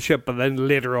dumb shit, but then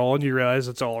later on you realise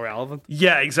it's all relevant.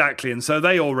 Yeah, exactly. And so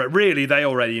they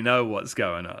already know what's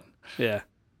going on. Yeah.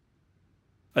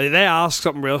 I mean, they ask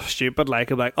something real stupid, like,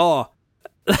 I'm like, oh,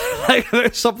 like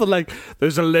there's something like,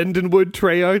 there's a lindenwood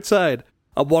tree outside,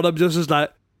 and one of them just is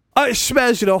like, oh, it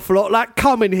smells an awful lot like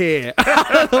cum in here.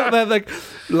 And then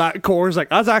like Core's like,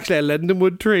 that's actually a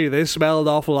lindenwood tree. They smell an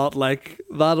awful lot like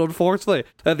that, unfortunately.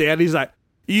 At the end, he's like,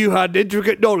 you had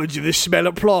intricate knowledge of the smell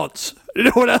of plants.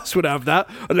 No one else would have that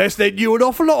unless they knew an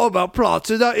awful lot about plants.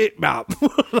 Is that it, ma'am?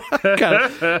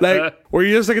 Like, where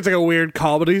you just think it's like a weird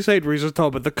comedy scene where he's just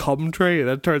talking about the cum tree, and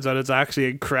then it turns out it's actually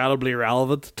incredibly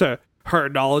relevant to her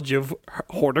knowledge of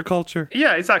horticulture.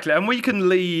 Yeah, exactly. And we can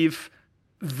leave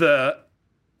the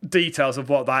details of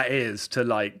what that is to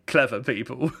like clever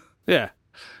people. Yeah.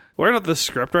 We're not the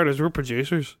scriptwriters, we're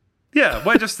producers. Yeah,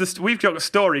 we're just we've got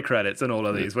story credits and all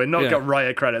of these. We're not got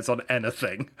writer credits on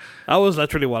anything. That was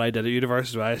literally what I did at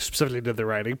university. I specifically did the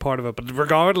writing part of it, but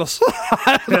regardless,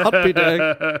 I'd not be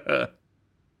doing.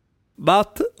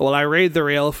 But, well, I read the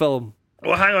real film.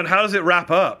 Well, hang on, how does it wrap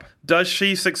up? Does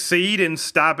she succeed in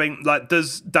stabbing, like,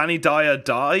 does Danny Dyer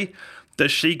die?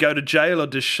 Does she go to jail, or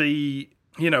does she,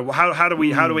 you know, how do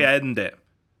we end it?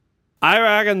 I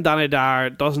reckon Danny Dyer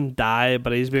doesn't die,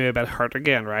 but he's maybe a bit hurt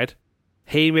again, right?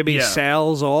 He maybe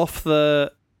sells off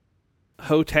the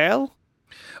hotel.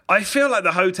 I feel like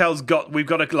the hotel's we've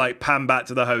got to like pan back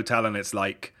to the hotel, and it's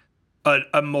like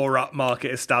a more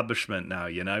upmarket establishment now,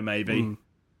 you know, maybe.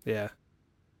 Yeah.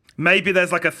 Maybe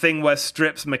there's like a thing where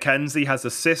Strips Mackenzie has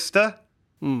a sister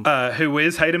who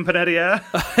is Hayden Panettiere,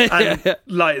 and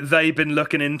like they've been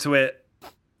looking into it.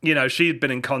 You know, she'd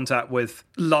been in contact with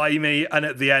Limey, and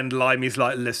at the end, Limey's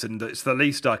like, listen, it's the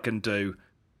least I can do.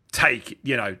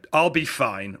 I'll be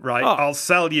fine, right? I'll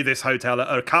sell you this hotel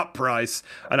at a cut price,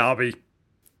 and I'll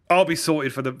be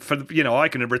sorted for the I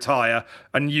can retire,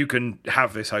 and you can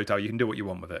have this hotel. You can do what you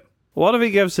want with it. What if he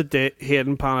gives it to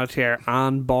Hayden Panettiere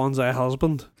and Bonsai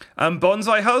Husband? And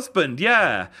Bonsai Husband,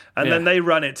 yeah. And then they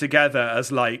run it together as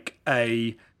like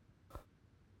a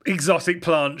exotic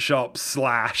plant shop /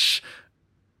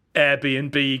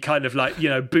 Airbnb kind of like,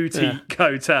 boutique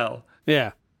hotel.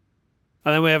 Yeah.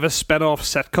 And then we have a spin-off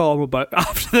sitcom about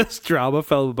after this drama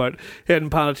film about Hayden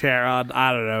Panettiere and,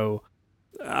 I don't know,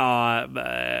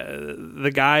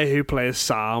 the guy who plays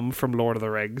Sam from Lord of the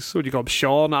Rings. What do you call him?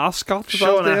 Sean Ascot?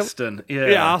 Sean Astin, yeah.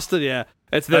 Yeah, Astin, yeah.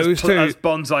 It's those two. As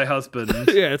Bonsai Husband.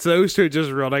 Yeah, it's those two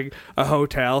just running a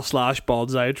hotel /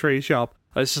 bonsai tree shop.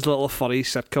 And it's just a little funny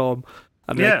sitcom.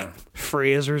 And like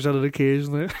Fraser's in it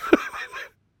occasionally.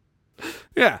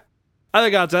 Yeah, I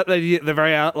think that's it. The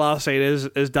very last scene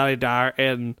is Danny Dyer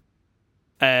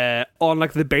on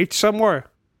like the beach somewhere,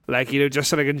 like just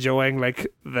sort of enjoying like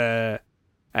the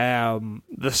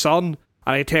sun,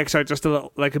 and he takes out just a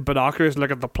little like a binoculars, and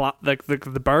look at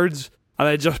the birds, and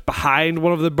then just behind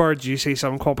one of the birds you see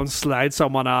someone come up and slide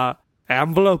someone an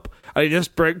envelope, and he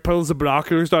just pulls the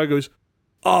binoculars down and goes,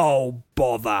 "Oh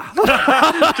bother!"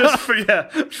 Just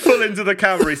full into the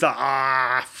camera. He's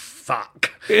like,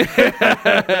 fuck.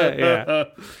 Yeah.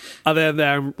 And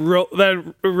then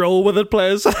roll with it,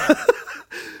 please.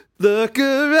 Look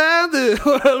around the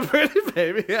world, pretty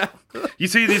baby. Yeah. You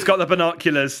see, he's got the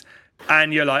binoculars,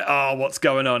 and you're like, "Oh, what's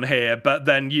going on here?" But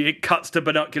then it cuts to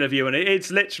binocular view, and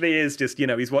it's literally is just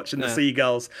he's watching the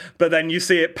seagulls. But then you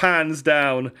see it pans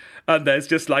down, and there's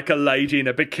just like a lady in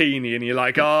a bikini, and you're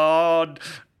like, "Oh,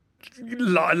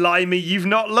 Limey, you've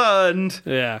not learned."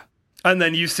 Yeah. And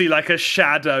then you see like a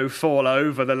shadow fall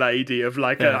over the lady of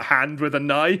like a hand with a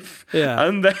knife. Yeah.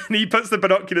 And then he puts the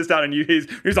binoculars down, and he's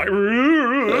like,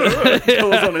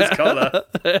 pulls on his collar.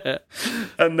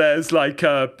 And there's like,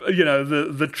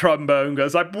 the trombone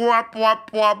goes like, whap,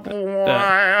 whap, whap,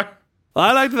 whap.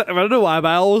 I like that. I don't know why, but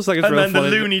I always think it's real funny. And then the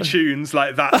Looney Tunes,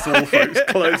 like, that's all, folks,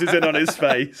 closes in on his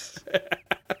face.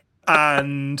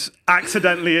 And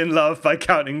Accidentally in Love by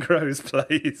Counting Crows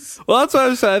plays. Well, that's what I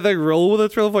was saying. I think roll with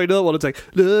it's real funny. You know what it's like?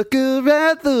 Look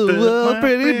around the world,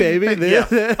 pretty baby.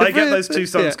 Yeah, I get those two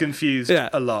songs confused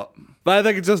a lot. But I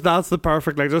think it's just that's the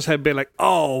perfect, like, just him being like,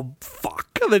 "Oh fuck,"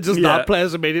 and then just that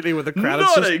plays immediately with the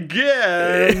credits. Not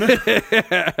again.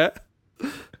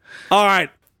 All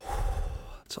right.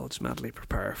 So I'll just mentally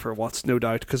prepare for what's no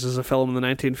doubt, because there's a film in the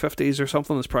 1950s or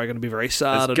something that's probably going to be very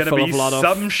sad and full of a lot of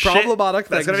problematic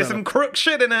things. There's going to be some crook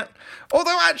shit in it.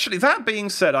 Although, actually, that being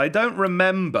said, I don't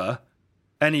remember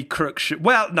any crook shit.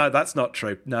 Well, no, that's not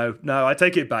true. No, I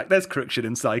take it back. There's crook shit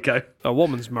in Psycho. A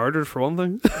woman's murdered, for one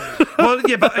thing. Well,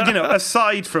 yeah, but,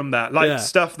 aside from that, like,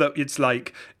 stuff that it's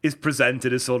like is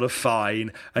presented as sort of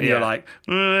fine, and you're like,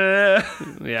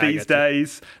 these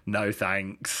days, no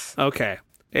thanks. Okay.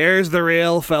 Here's the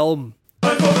real film.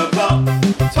 Time for the plot.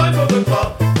 Time for the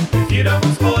plot. If you don't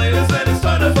want spoilers, then it's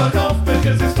time to fuck off,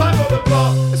 because it's time for the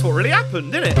plot. That's what really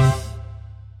happened, didn't it?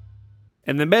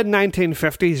 In the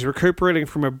mid-1950s, recuperating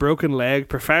from a broken leg,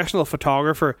 professional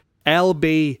photographer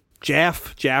L.B.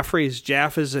 Jeff Jeffries,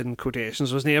 Jeff is in quotations,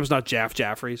 his name's not Jeff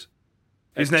Jeffries.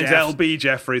 His name's L.B.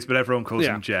 Jeffries, but everyone calls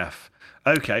him Jeff.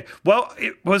 Okay. Well,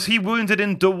 was he wounded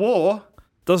in the war?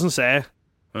 Doesn't say.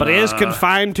 But he is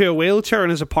confined to a wheelchair in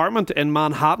his apartment in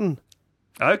Manhattan.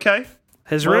 Okay.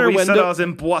 His rear window... said I was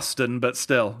in Boston, but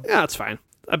still. Yeah, that's fine.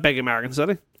 A big American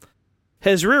city.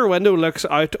 His rear window looks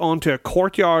out onto a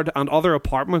courtyard and other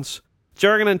apartments.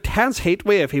 During an intense heat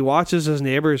wave, he watches his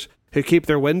neighbours, who keep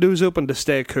their windows open to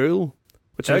stay cool.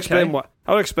 Which would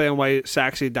explain why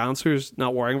sexy dancers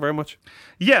not wearing very much.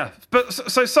 Yeah, but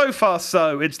so far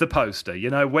it's the poster.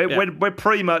 We're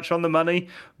pretty much on the money,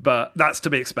 but that's to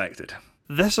be expected.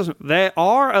 They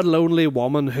are a lonely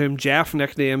woman whom Jeff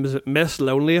nicknames Miss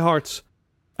Lonely Hearts.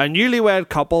 A newlywed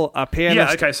couple, a pianist...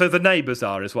 Yeah, okay, so the neighbours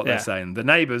is what they're saying. The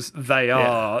neighbours, they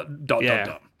are... ...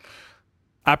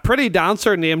 A pretty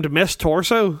dancer named Miss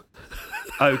Torso.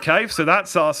 Okay, so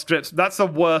that's our Strips... That's a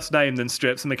worse name than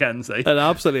Strips Mackenzie. It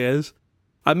absolutely is.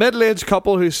 a middle-aged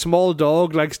couple whose small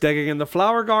dog likes digging in the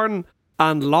flower garden,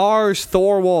 and Lars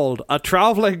Thorwald, a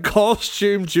travelling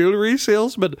costume jewellery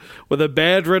salesman with a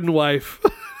bedridden wife.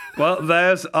 Well,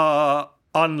 there's our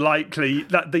unlikely...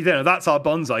 that's our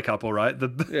bonsai couple, right?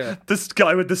 This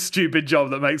guy with the stupid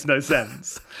job that makes no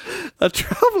sense. A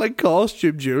travelling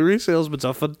costume jewellery salesman's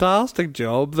a fantastic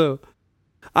job, though.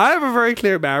 I have a very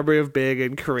clear memory of being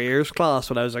in careers class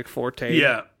when I was like 14.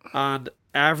 Yeah. And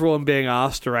everyone being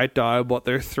asked to write down what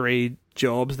their three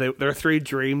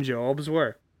dream jobs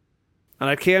were. And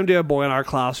I came to a boy in our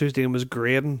class whose name was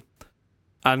Graydon.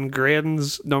 And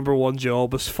Graydon's number one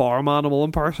job was farm animal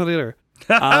impersonator.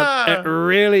 And it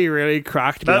really, really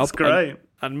cracked me up. That's great.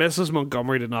 And Mrs.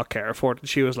 Montgomery did not care for it. And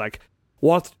she was like,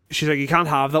 what? She's like, you can't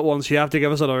have that one, so you have to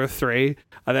give us another 3.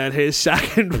 And then his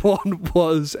second one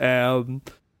was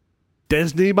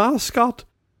Disney mascot.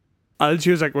 And she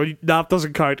was like, well, that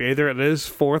doesn't count either. And his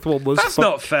fourth one was... That's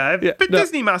not fair. Yeah, but no.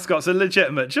 Disney mascot's a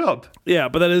legitimate job. Yeah,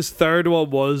 but then his third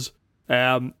one was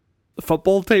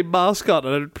football team mascot,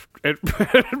 and it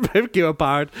became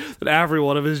apparent that every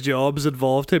one of his jobs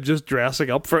involved him just dressing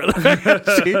up for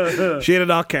it. She did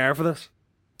not care for this.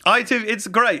 It's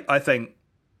great, I think.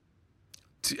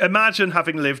 Imagine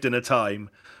having lived in a time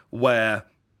where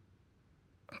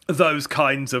those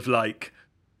kinds of like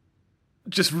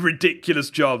just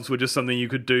ridiculous jobs were just something you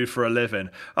could do for a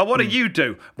living. Oh, what do you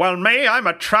do? Well, me, I'm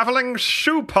a travelling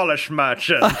shoe polish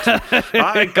merchant.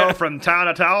 I go from town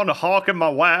to town hawking my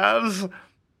wares.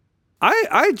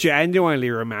 I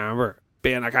genuinely remember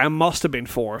being like, I must have been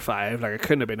 4 or 5, like I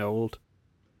couldn't have been old,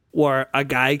 where a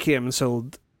guy came and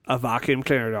sold a vacuum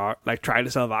cleaner to our, like tried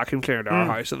to sell a vacuum cleaner to our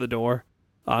house at the door.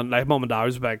 And like mum and dad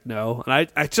was like, no. And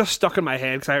I just stuck in my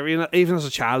head, because even as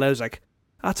a child I was like,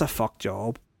 that's a fuck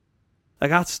job. Like,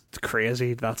 that's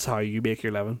crazy. That's how you make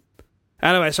your living.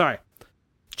 Anyway, sorry.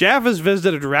 Jeff is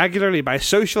visited regularly by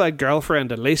socialite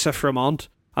girlfriend Lisa Fremont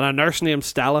and a nurse named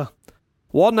Stella.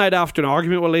 One night after an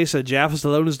argument with Lisa, Jeff is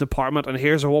alone in his apartment and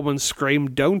hears a woman scream,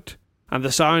 "Don't," and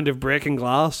the sound of breaking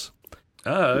glass.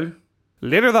 Oh.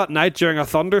 Later that night, during a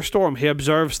thunderstorm, he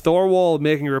observes Thorwald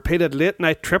making repeated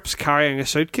late-night trips carrying a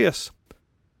suitcase.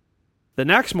 The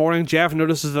next morning, Jeff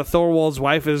notices that Thorwald's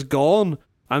wife is gone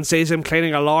and sees him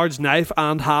cleaning a large knife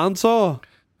and handsaw.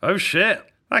 Oh shit.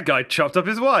 That guy chopped up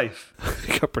his wife.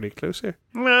 Got pretty close here.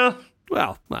 Well.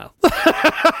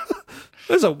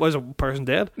 There's a person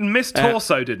dead. Miss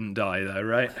Torso didn't die though,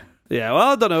 right? Yeah,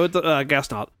 well, I don't know. I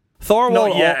guess not.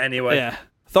 Thorwald Not yet, anyway. Yeah.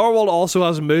 Thorwald also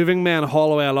has moving men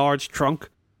haul away a large trunk.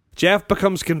 Jeff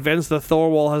becomes convinced that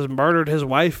Thorwald has murdered his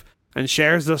wife and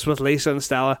shares this with Lisa and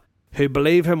Stella, who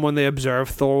believe him when they observe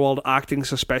Thorwald acting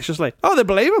suspiciously. Oh, they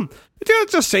believe him. It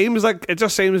just seems like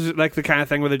the kind of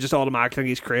thing where they just automatically think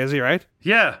he's crazy, right?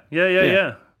 Yeah.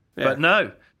 But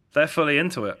no, they're fully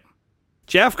into it.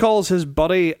 Jeff calls his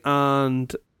buddy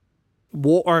and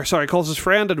calls his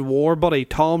friend and war buddy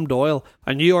Tom Doyle,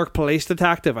 a New York police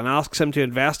detective, and asks him to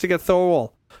investigate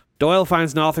Thorwald. Doyle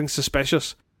finds nothing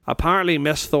suspicious. Apparently,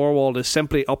 Miss Thorwald is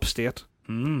simply upstate.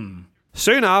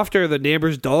 Soon after, the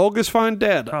neighbour's dog is found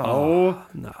dead. Oh.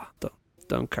 No,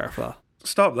 don't care for that.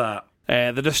 Stop that.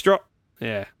 The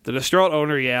distraught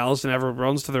owner yells and everyone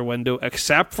runs to their window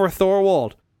except for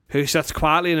Thorwald, who sits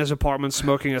quietly in his apartment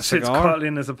smoking a cigar. Sits quietly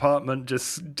in his apartment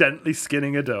just gently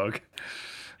skinning a dog.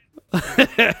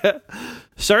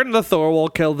 Certain that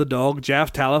Thorwald killed the dog,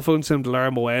 Jeff telephones him to lure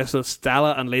him away so that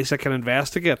Stella and Lisa can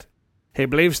investigate. He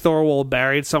believes Thorwald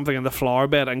buried something in the flower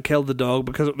bed and killed the dog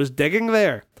because it was digging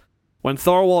there. When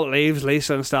Thorwald leaves,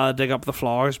 Lisa and Stella dig up the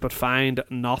flowers but find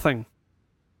nothing.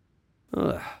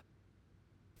 Ugh.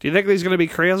 Do you think he's going to be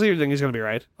crazy or do you think he's going to be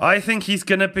right? I think he's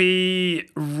going to be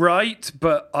right,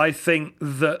 but I think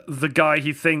that the guy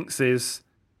he thinks is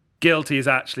guilty is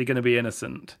actually going to be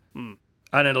innocent.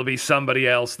 And it'll be somebody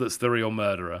else that's the real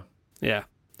murderer. Yeah.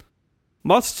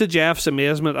 Much to Jeff's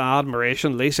amazement and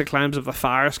admiration, Lisa climbs up the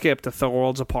fire escape to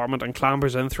Thorwald's apartment and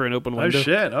clambers in through an open window. Oh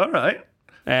shit, alright.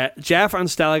 Jeff and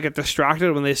Stella get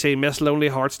distracted when they see Miss Lonely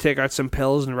Hearts take out some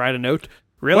pills and write a note.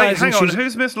 Wait, hang on,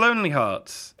 who's Miss Lonely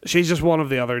Hearts? She's just one of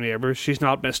the other neighbours. She's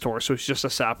not Miss Torso, she's just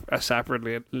a separate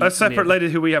lady. A separate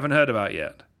lady who we haven't heard about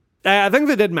yet. I think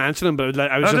they did mention him, but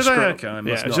I was just... Okay, I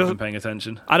must not have been paying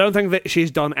attention. I don't think that she's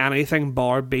done anything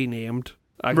bar be named.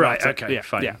 Right, okay,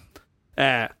 fine.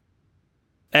 Yeah.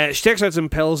 She takes out some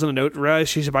pills and a note, realizes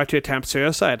she's about to attempt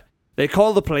suicide. They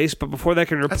call the police, but before they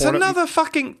can report That's another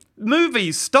fucking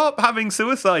movie. Stop having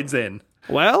suicides in.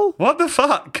 Well... What the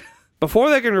fuck? Before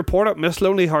they can report it, Miss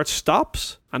Lonely Heart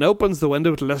stops and opens the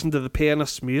window to listen to the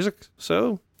pianist's music.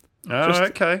 So...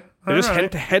 okay. They're just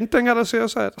hinting at a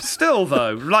suicide. Still,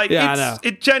 though, like, yeah,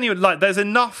 it's genuine. Like, there's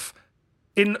enough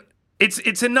in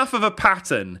it's enough of a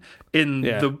pattern in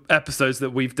Yeah. the episodes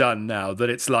that we've done now that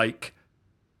it's like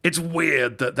it's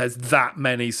weird that there's that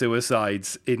many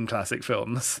suicides in classic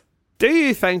films. Do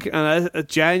you think, and a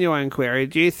genuine query,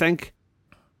 do you think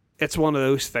it's one of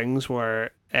those things where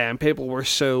people were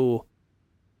so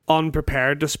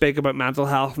unprepared to speak about mental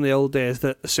health in the old days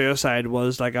that suicide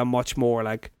was like a much more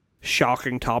like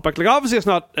shocking topic? Like obviously it's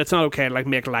not okay to like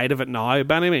make light of it now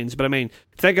by any means, but I mean,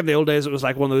 think in the old days it was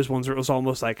like one of those ones where it was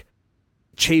almost like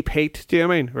cheap hate. Do you know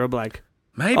what I mean? Where it'd be like,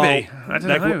 Maybe. I don't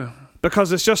like, know.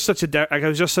 because it's just such a it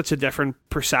was just such a different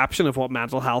perception of what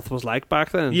mental health was like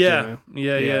back then. Yeah. do you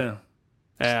know?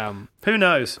 Yeah. Who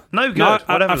knows? No good. No,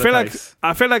 Whatever I the feel case.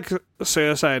 I feel like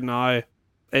suicide now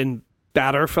in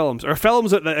better films or films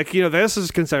that like, you know, this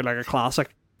is considered like a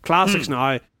classic. Classics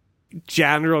now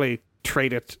generally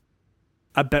treat it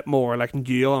a bit more like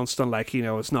nuanced and like, you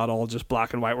know, it's not all just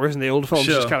black and white. Whereas in the old films,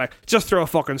 Sure. just kind of like just throw a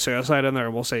fucking suicide in there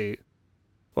and we'll see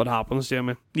what happens. Do you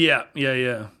know what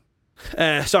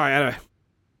Yeah. sorry, anyway.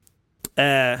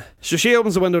 So she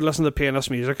opens the window to listen to the pianist's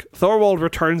music. Thorwald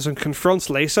returns and confronts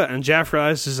Lisa, and Jeff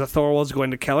realizes that Thorwald's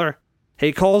going to kill her.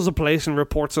 He calls the police and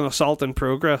reports an assault in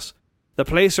progress. The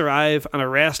police arrive and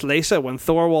arrest Lisa when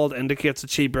Thorwald indicates that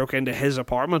she broke into his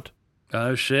apartment.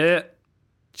 Oh shit.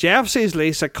 Jeff sees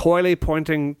Lisa coyly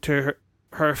pointing to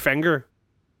her finger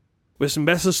with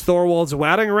Mrs. Thorwald's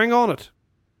wedding ring on it.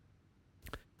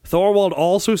 Thorwald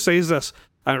also sees this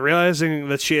and, realizing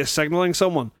that she is signaling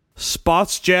someone,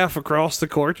 spots Jeff across the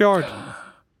courtyard.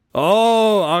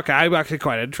 Oh, okay, I'm actually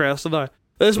quite interested now.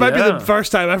 This might be Yeah. the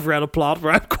first time I've read a plot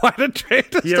where I'm quite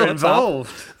intrigued as to You're what's happening.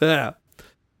 involved. Yeah.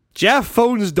 Jeff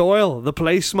phones Doyle, the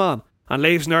policeman, and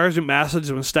leaves an urgent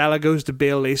message when Stella goes to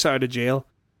bail Lisa out of jail.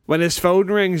 When his phone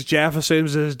rings, Jeff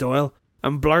assumes it is Doyle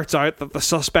and blurts out that the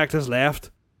suspect has left.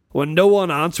 When no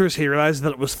one answers, he realizes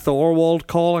that it was Thorwald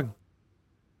calling.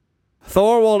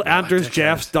 Thorwald enters dickhead.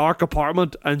 Jeff's dark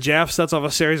apartment, and Jeff sets off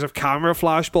a series of camera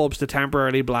flashbulbs to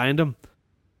temporarily blind him.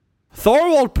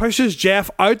 Thorwald pushes Jeff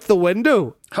out the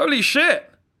window, Holy shit.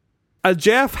 and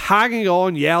Jeff, hanging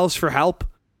on, yells for help.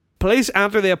 Police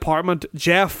enter the apartment,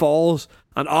 Jeff falls,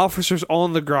 and officers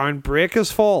on the ground break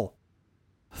his fall.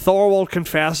 Thorwald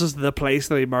confesses to the police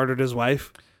that he murdered his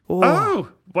wife. Oh,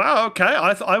 wow, okay.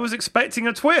 I was expecting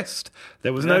a twist.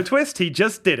 There was no Yeah. twist. He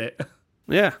just did it.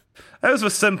 Yeah. Those were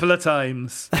simpler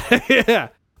times. Yeah.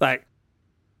 Like,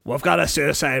 we've got a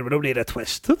suicide, we don't need a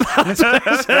twist.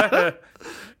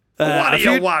 What do if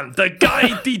you you- want? The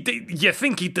guy, you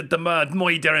think he did the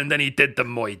murder and then he did the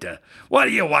murder. What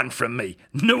do you want from me?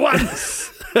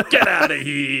 Nuance. Get out of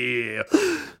here.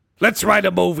 Let's write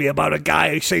a movie about a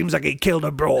guy who seems like he killed a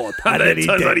broad. And then he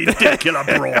turns out did. he did kill a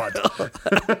broad.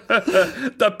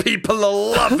 The people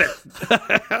will love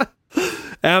it.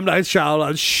 M. Night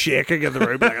Shyamalan shaking in the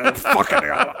room. Like, oh, fucking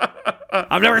hell.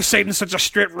 I've never seen such a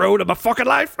straight road in my fucking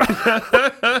life.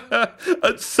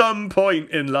 At some point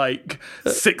in like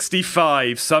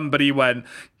 65, somebody went,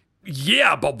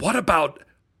 yeah, but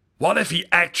what if he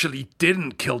actually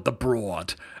didn't kill the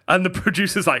broad? And the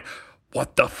producer's like,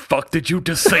 what the fuck did you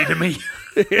just say to me?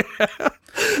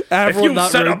 If Everyone in you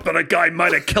that set room, up that a guy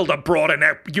might have killed a broad in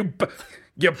Act, you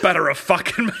better have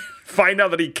fucking find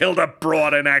out that he killed a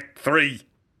broad in Act 3.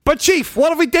 But Chief,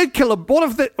 what if he did kill him? What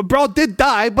if the broad did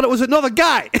die, but it was another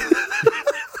guy?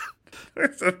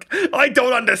 I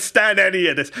don't understand any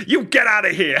of this. You get out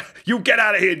of here. You get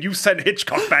out of here and you send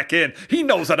Hitchcock back in. He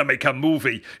knows how to make a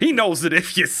movie. He knows that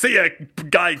if you see a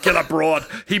guy kill a broad,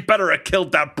 he better have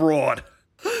killed that broad.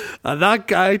 And that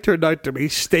guy turned out to be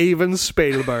Steven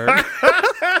Spielberg.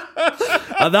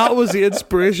 And that was the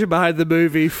inspiration behind the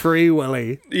movie Free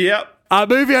Willy. Yep. A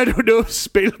movie I don't know if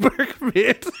Spielberg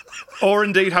made. Or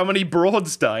indeed how many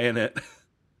broads die in it.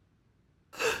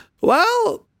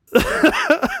 Well,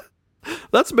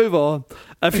 let's move on.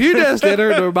 A few days later,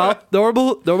 normal.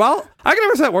 I can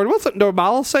never say that word. What's it?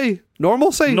 Normalcy?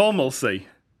 Normalcy.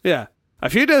 Yeah. A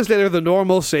few days later, the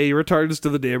normalcy returns to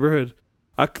the neighborhood.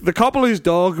 The couple whose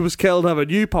dog was killed have a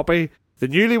new puppy. The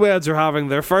newlyweds are having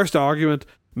their first argument.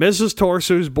 Mrs.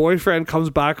 Torso's boyfriend comes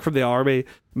back from the army.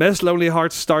 Miss Lonely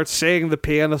Hearts starts singing The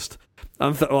Pianist.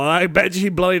 And I bet she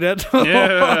bloody did.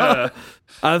 Yeah.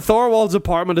 And Thorwald's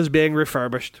apartment is being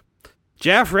refurbished.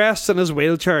 Jeff rests in his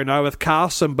wheelchair now with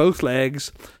casts on both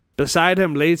legs. Beside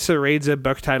him, Lisa reads a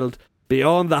book titled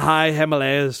Beyond the High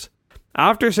Himalayas.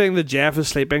 After seeing that Jeff is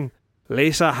sleeping,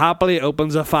 Lisa happily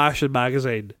opens a fashion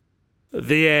magazine.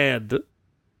 The end.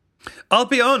 I'll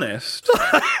be honest.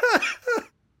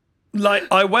 Like,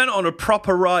 I went on a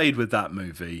proper ride with that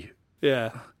movie.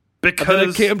 Yeah. because then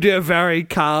it came to a very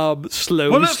calm,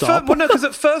 slow stop. Because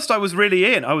at first I was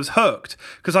really in. I was hooked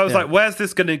because I was Yeah. like, "Where's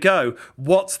this going to go?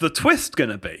 What's the twist going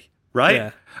to be?" Right?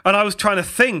 Yeah. And I was trying to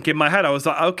think in my head. I was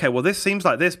like, "Okay, well, this seems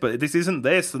like this, but this isn't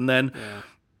this." And then,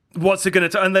 what's it going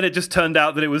to? And then it just turned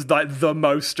out that it was like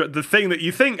the thing that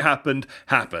you think happened.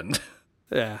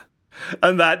 Yeah.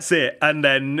 And that's it. And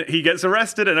then he gets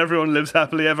arrested and everyone lives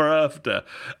happily ever after.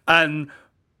 And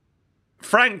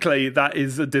frankly, that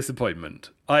is a disappointment.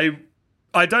 I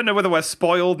don't know whether we're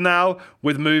spoiled now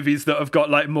with movies that have got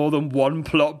like more than one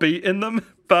plot beat in them,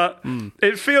 but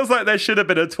it feels like there should have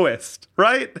been a twist,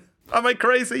 right? Am I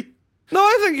crazy? No,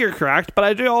 I think you're correct, but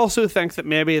I do also think that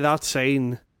maybe that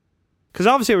scene, because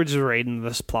obviously we're just reading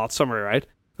this plot summary, right?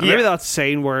 And maybe that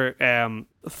scene where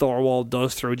Thorwald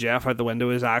does throw Jeff out the window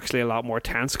is actually a lot more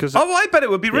tense. Cause I bet it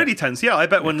would be really tense. Yeah, I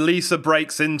bet when Lisa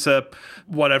breaks into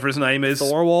whatever his name is,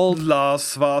 Thorwald, Lars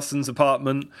Svarsen's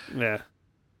apartment. Yeah.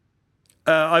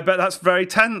 I bet that's very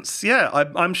tense. Yeah,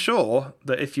 I'm sure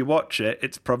that if you watch it,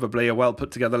 it's probably a well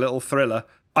put together little thriller.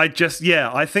 I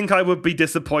think I would be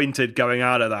disappointed going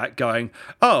out of that going,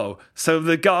 oh, so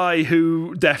the guy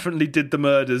who definitely did the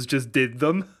murders just did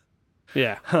them?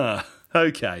 Yeah. Huh.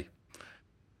 Okay.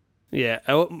 Yeah.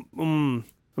 I'm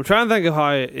trying to think of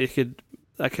how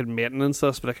I could maintenance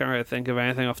this, but I can't really think of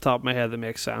anything off the top of my head that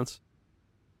makes sense.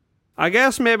 I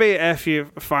guess maybe if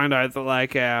you find out that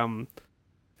like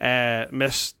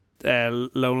Miss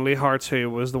Lonely Hearts, who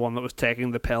was the one that was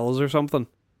taking the pills or something,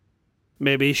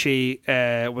 maybe she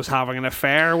was having an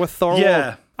affair with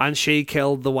Thorwald, and she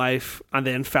killed the wife and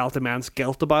then felt immense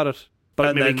guilt about it, but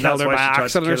And maybe then killed that's her why by she tried to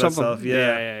accident or kill something. herself,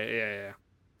 yeah. Yeah.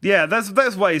 Yeah,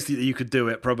 there's ways that you could do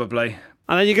it, probably.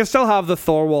 And then you can still have the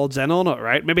Thorwalds in on it,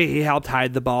 right? Maybe he helped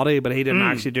hide the body, but he didn't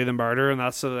actually do the murder, and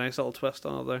that's a nice little twist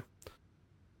on it there.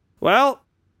 Well,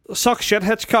 suck shit,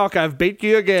 Hitchcock, I've beat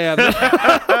you again.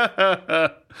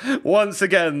 Once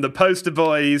again, the poster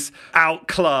boys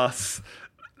outclass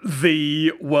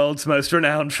the world's most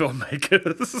renowned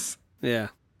filmmakers. Yeah,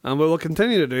 and we will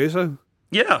continue to do so.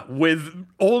 Yeah, with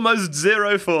almost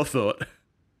zero forethought.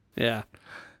 Yeah.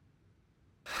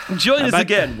 Join us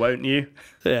again, won't you?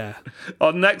 Yeah.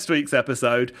 On next week's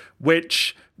episode,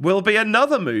 which will be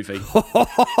another movie.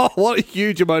 What a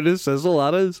huge amount of sizzle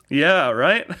that is. Yeah,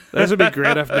 right? This would be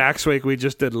great if next week we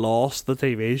just did Lost, the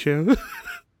TV show.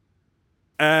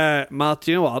 Matt,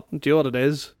 do you know what? Do you know what it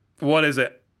is? What is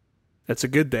it? It's a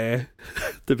good day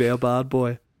to be a bad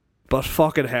boy. But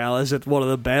fucking hell, is it one of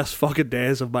the best fucking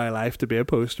days of my life to be a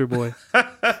poster boy.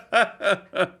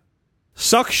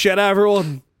 Suck shit,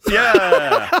 everyone.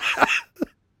 Yeah.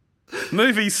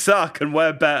 Movies suck and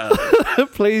we're better.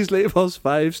 Please leave us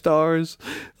 5 stars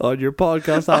on your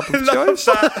podcast app of choice.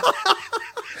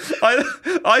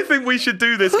 I think we should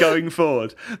do this going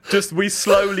forward. Just we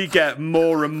slowly get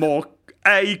more and more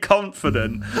A,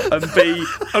 confident, and B,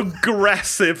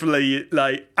 aggressively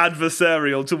like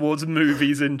adversarial towards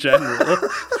movies in general.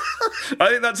 I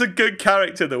think that's a good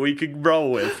character that we can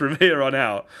roll with from here on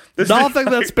out. Nothing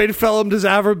that's been filmed has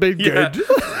ever been good.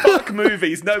 Fuck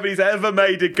movies. Nobody's ever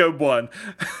made a good one.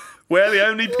 We're the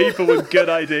only people with good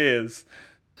ideas.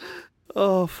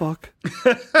 Oh, fuck.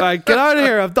 Right, get out of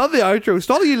here. I've done the outro.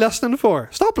 What are you listening for?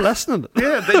 Stop listening.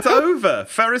 Yeah, it's over.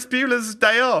 Ferris Bueller's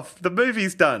Day Off. The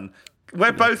movie's done.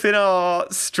 We're both in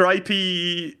our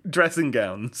stripy dressing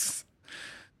gowns.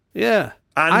 Yeah.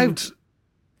 And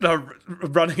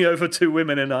running over 2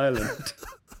 women in Ireland.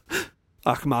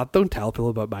 Ach, Matt, don't tell people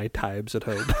about my times at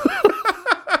home.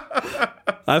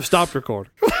 I've stopped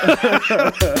recording.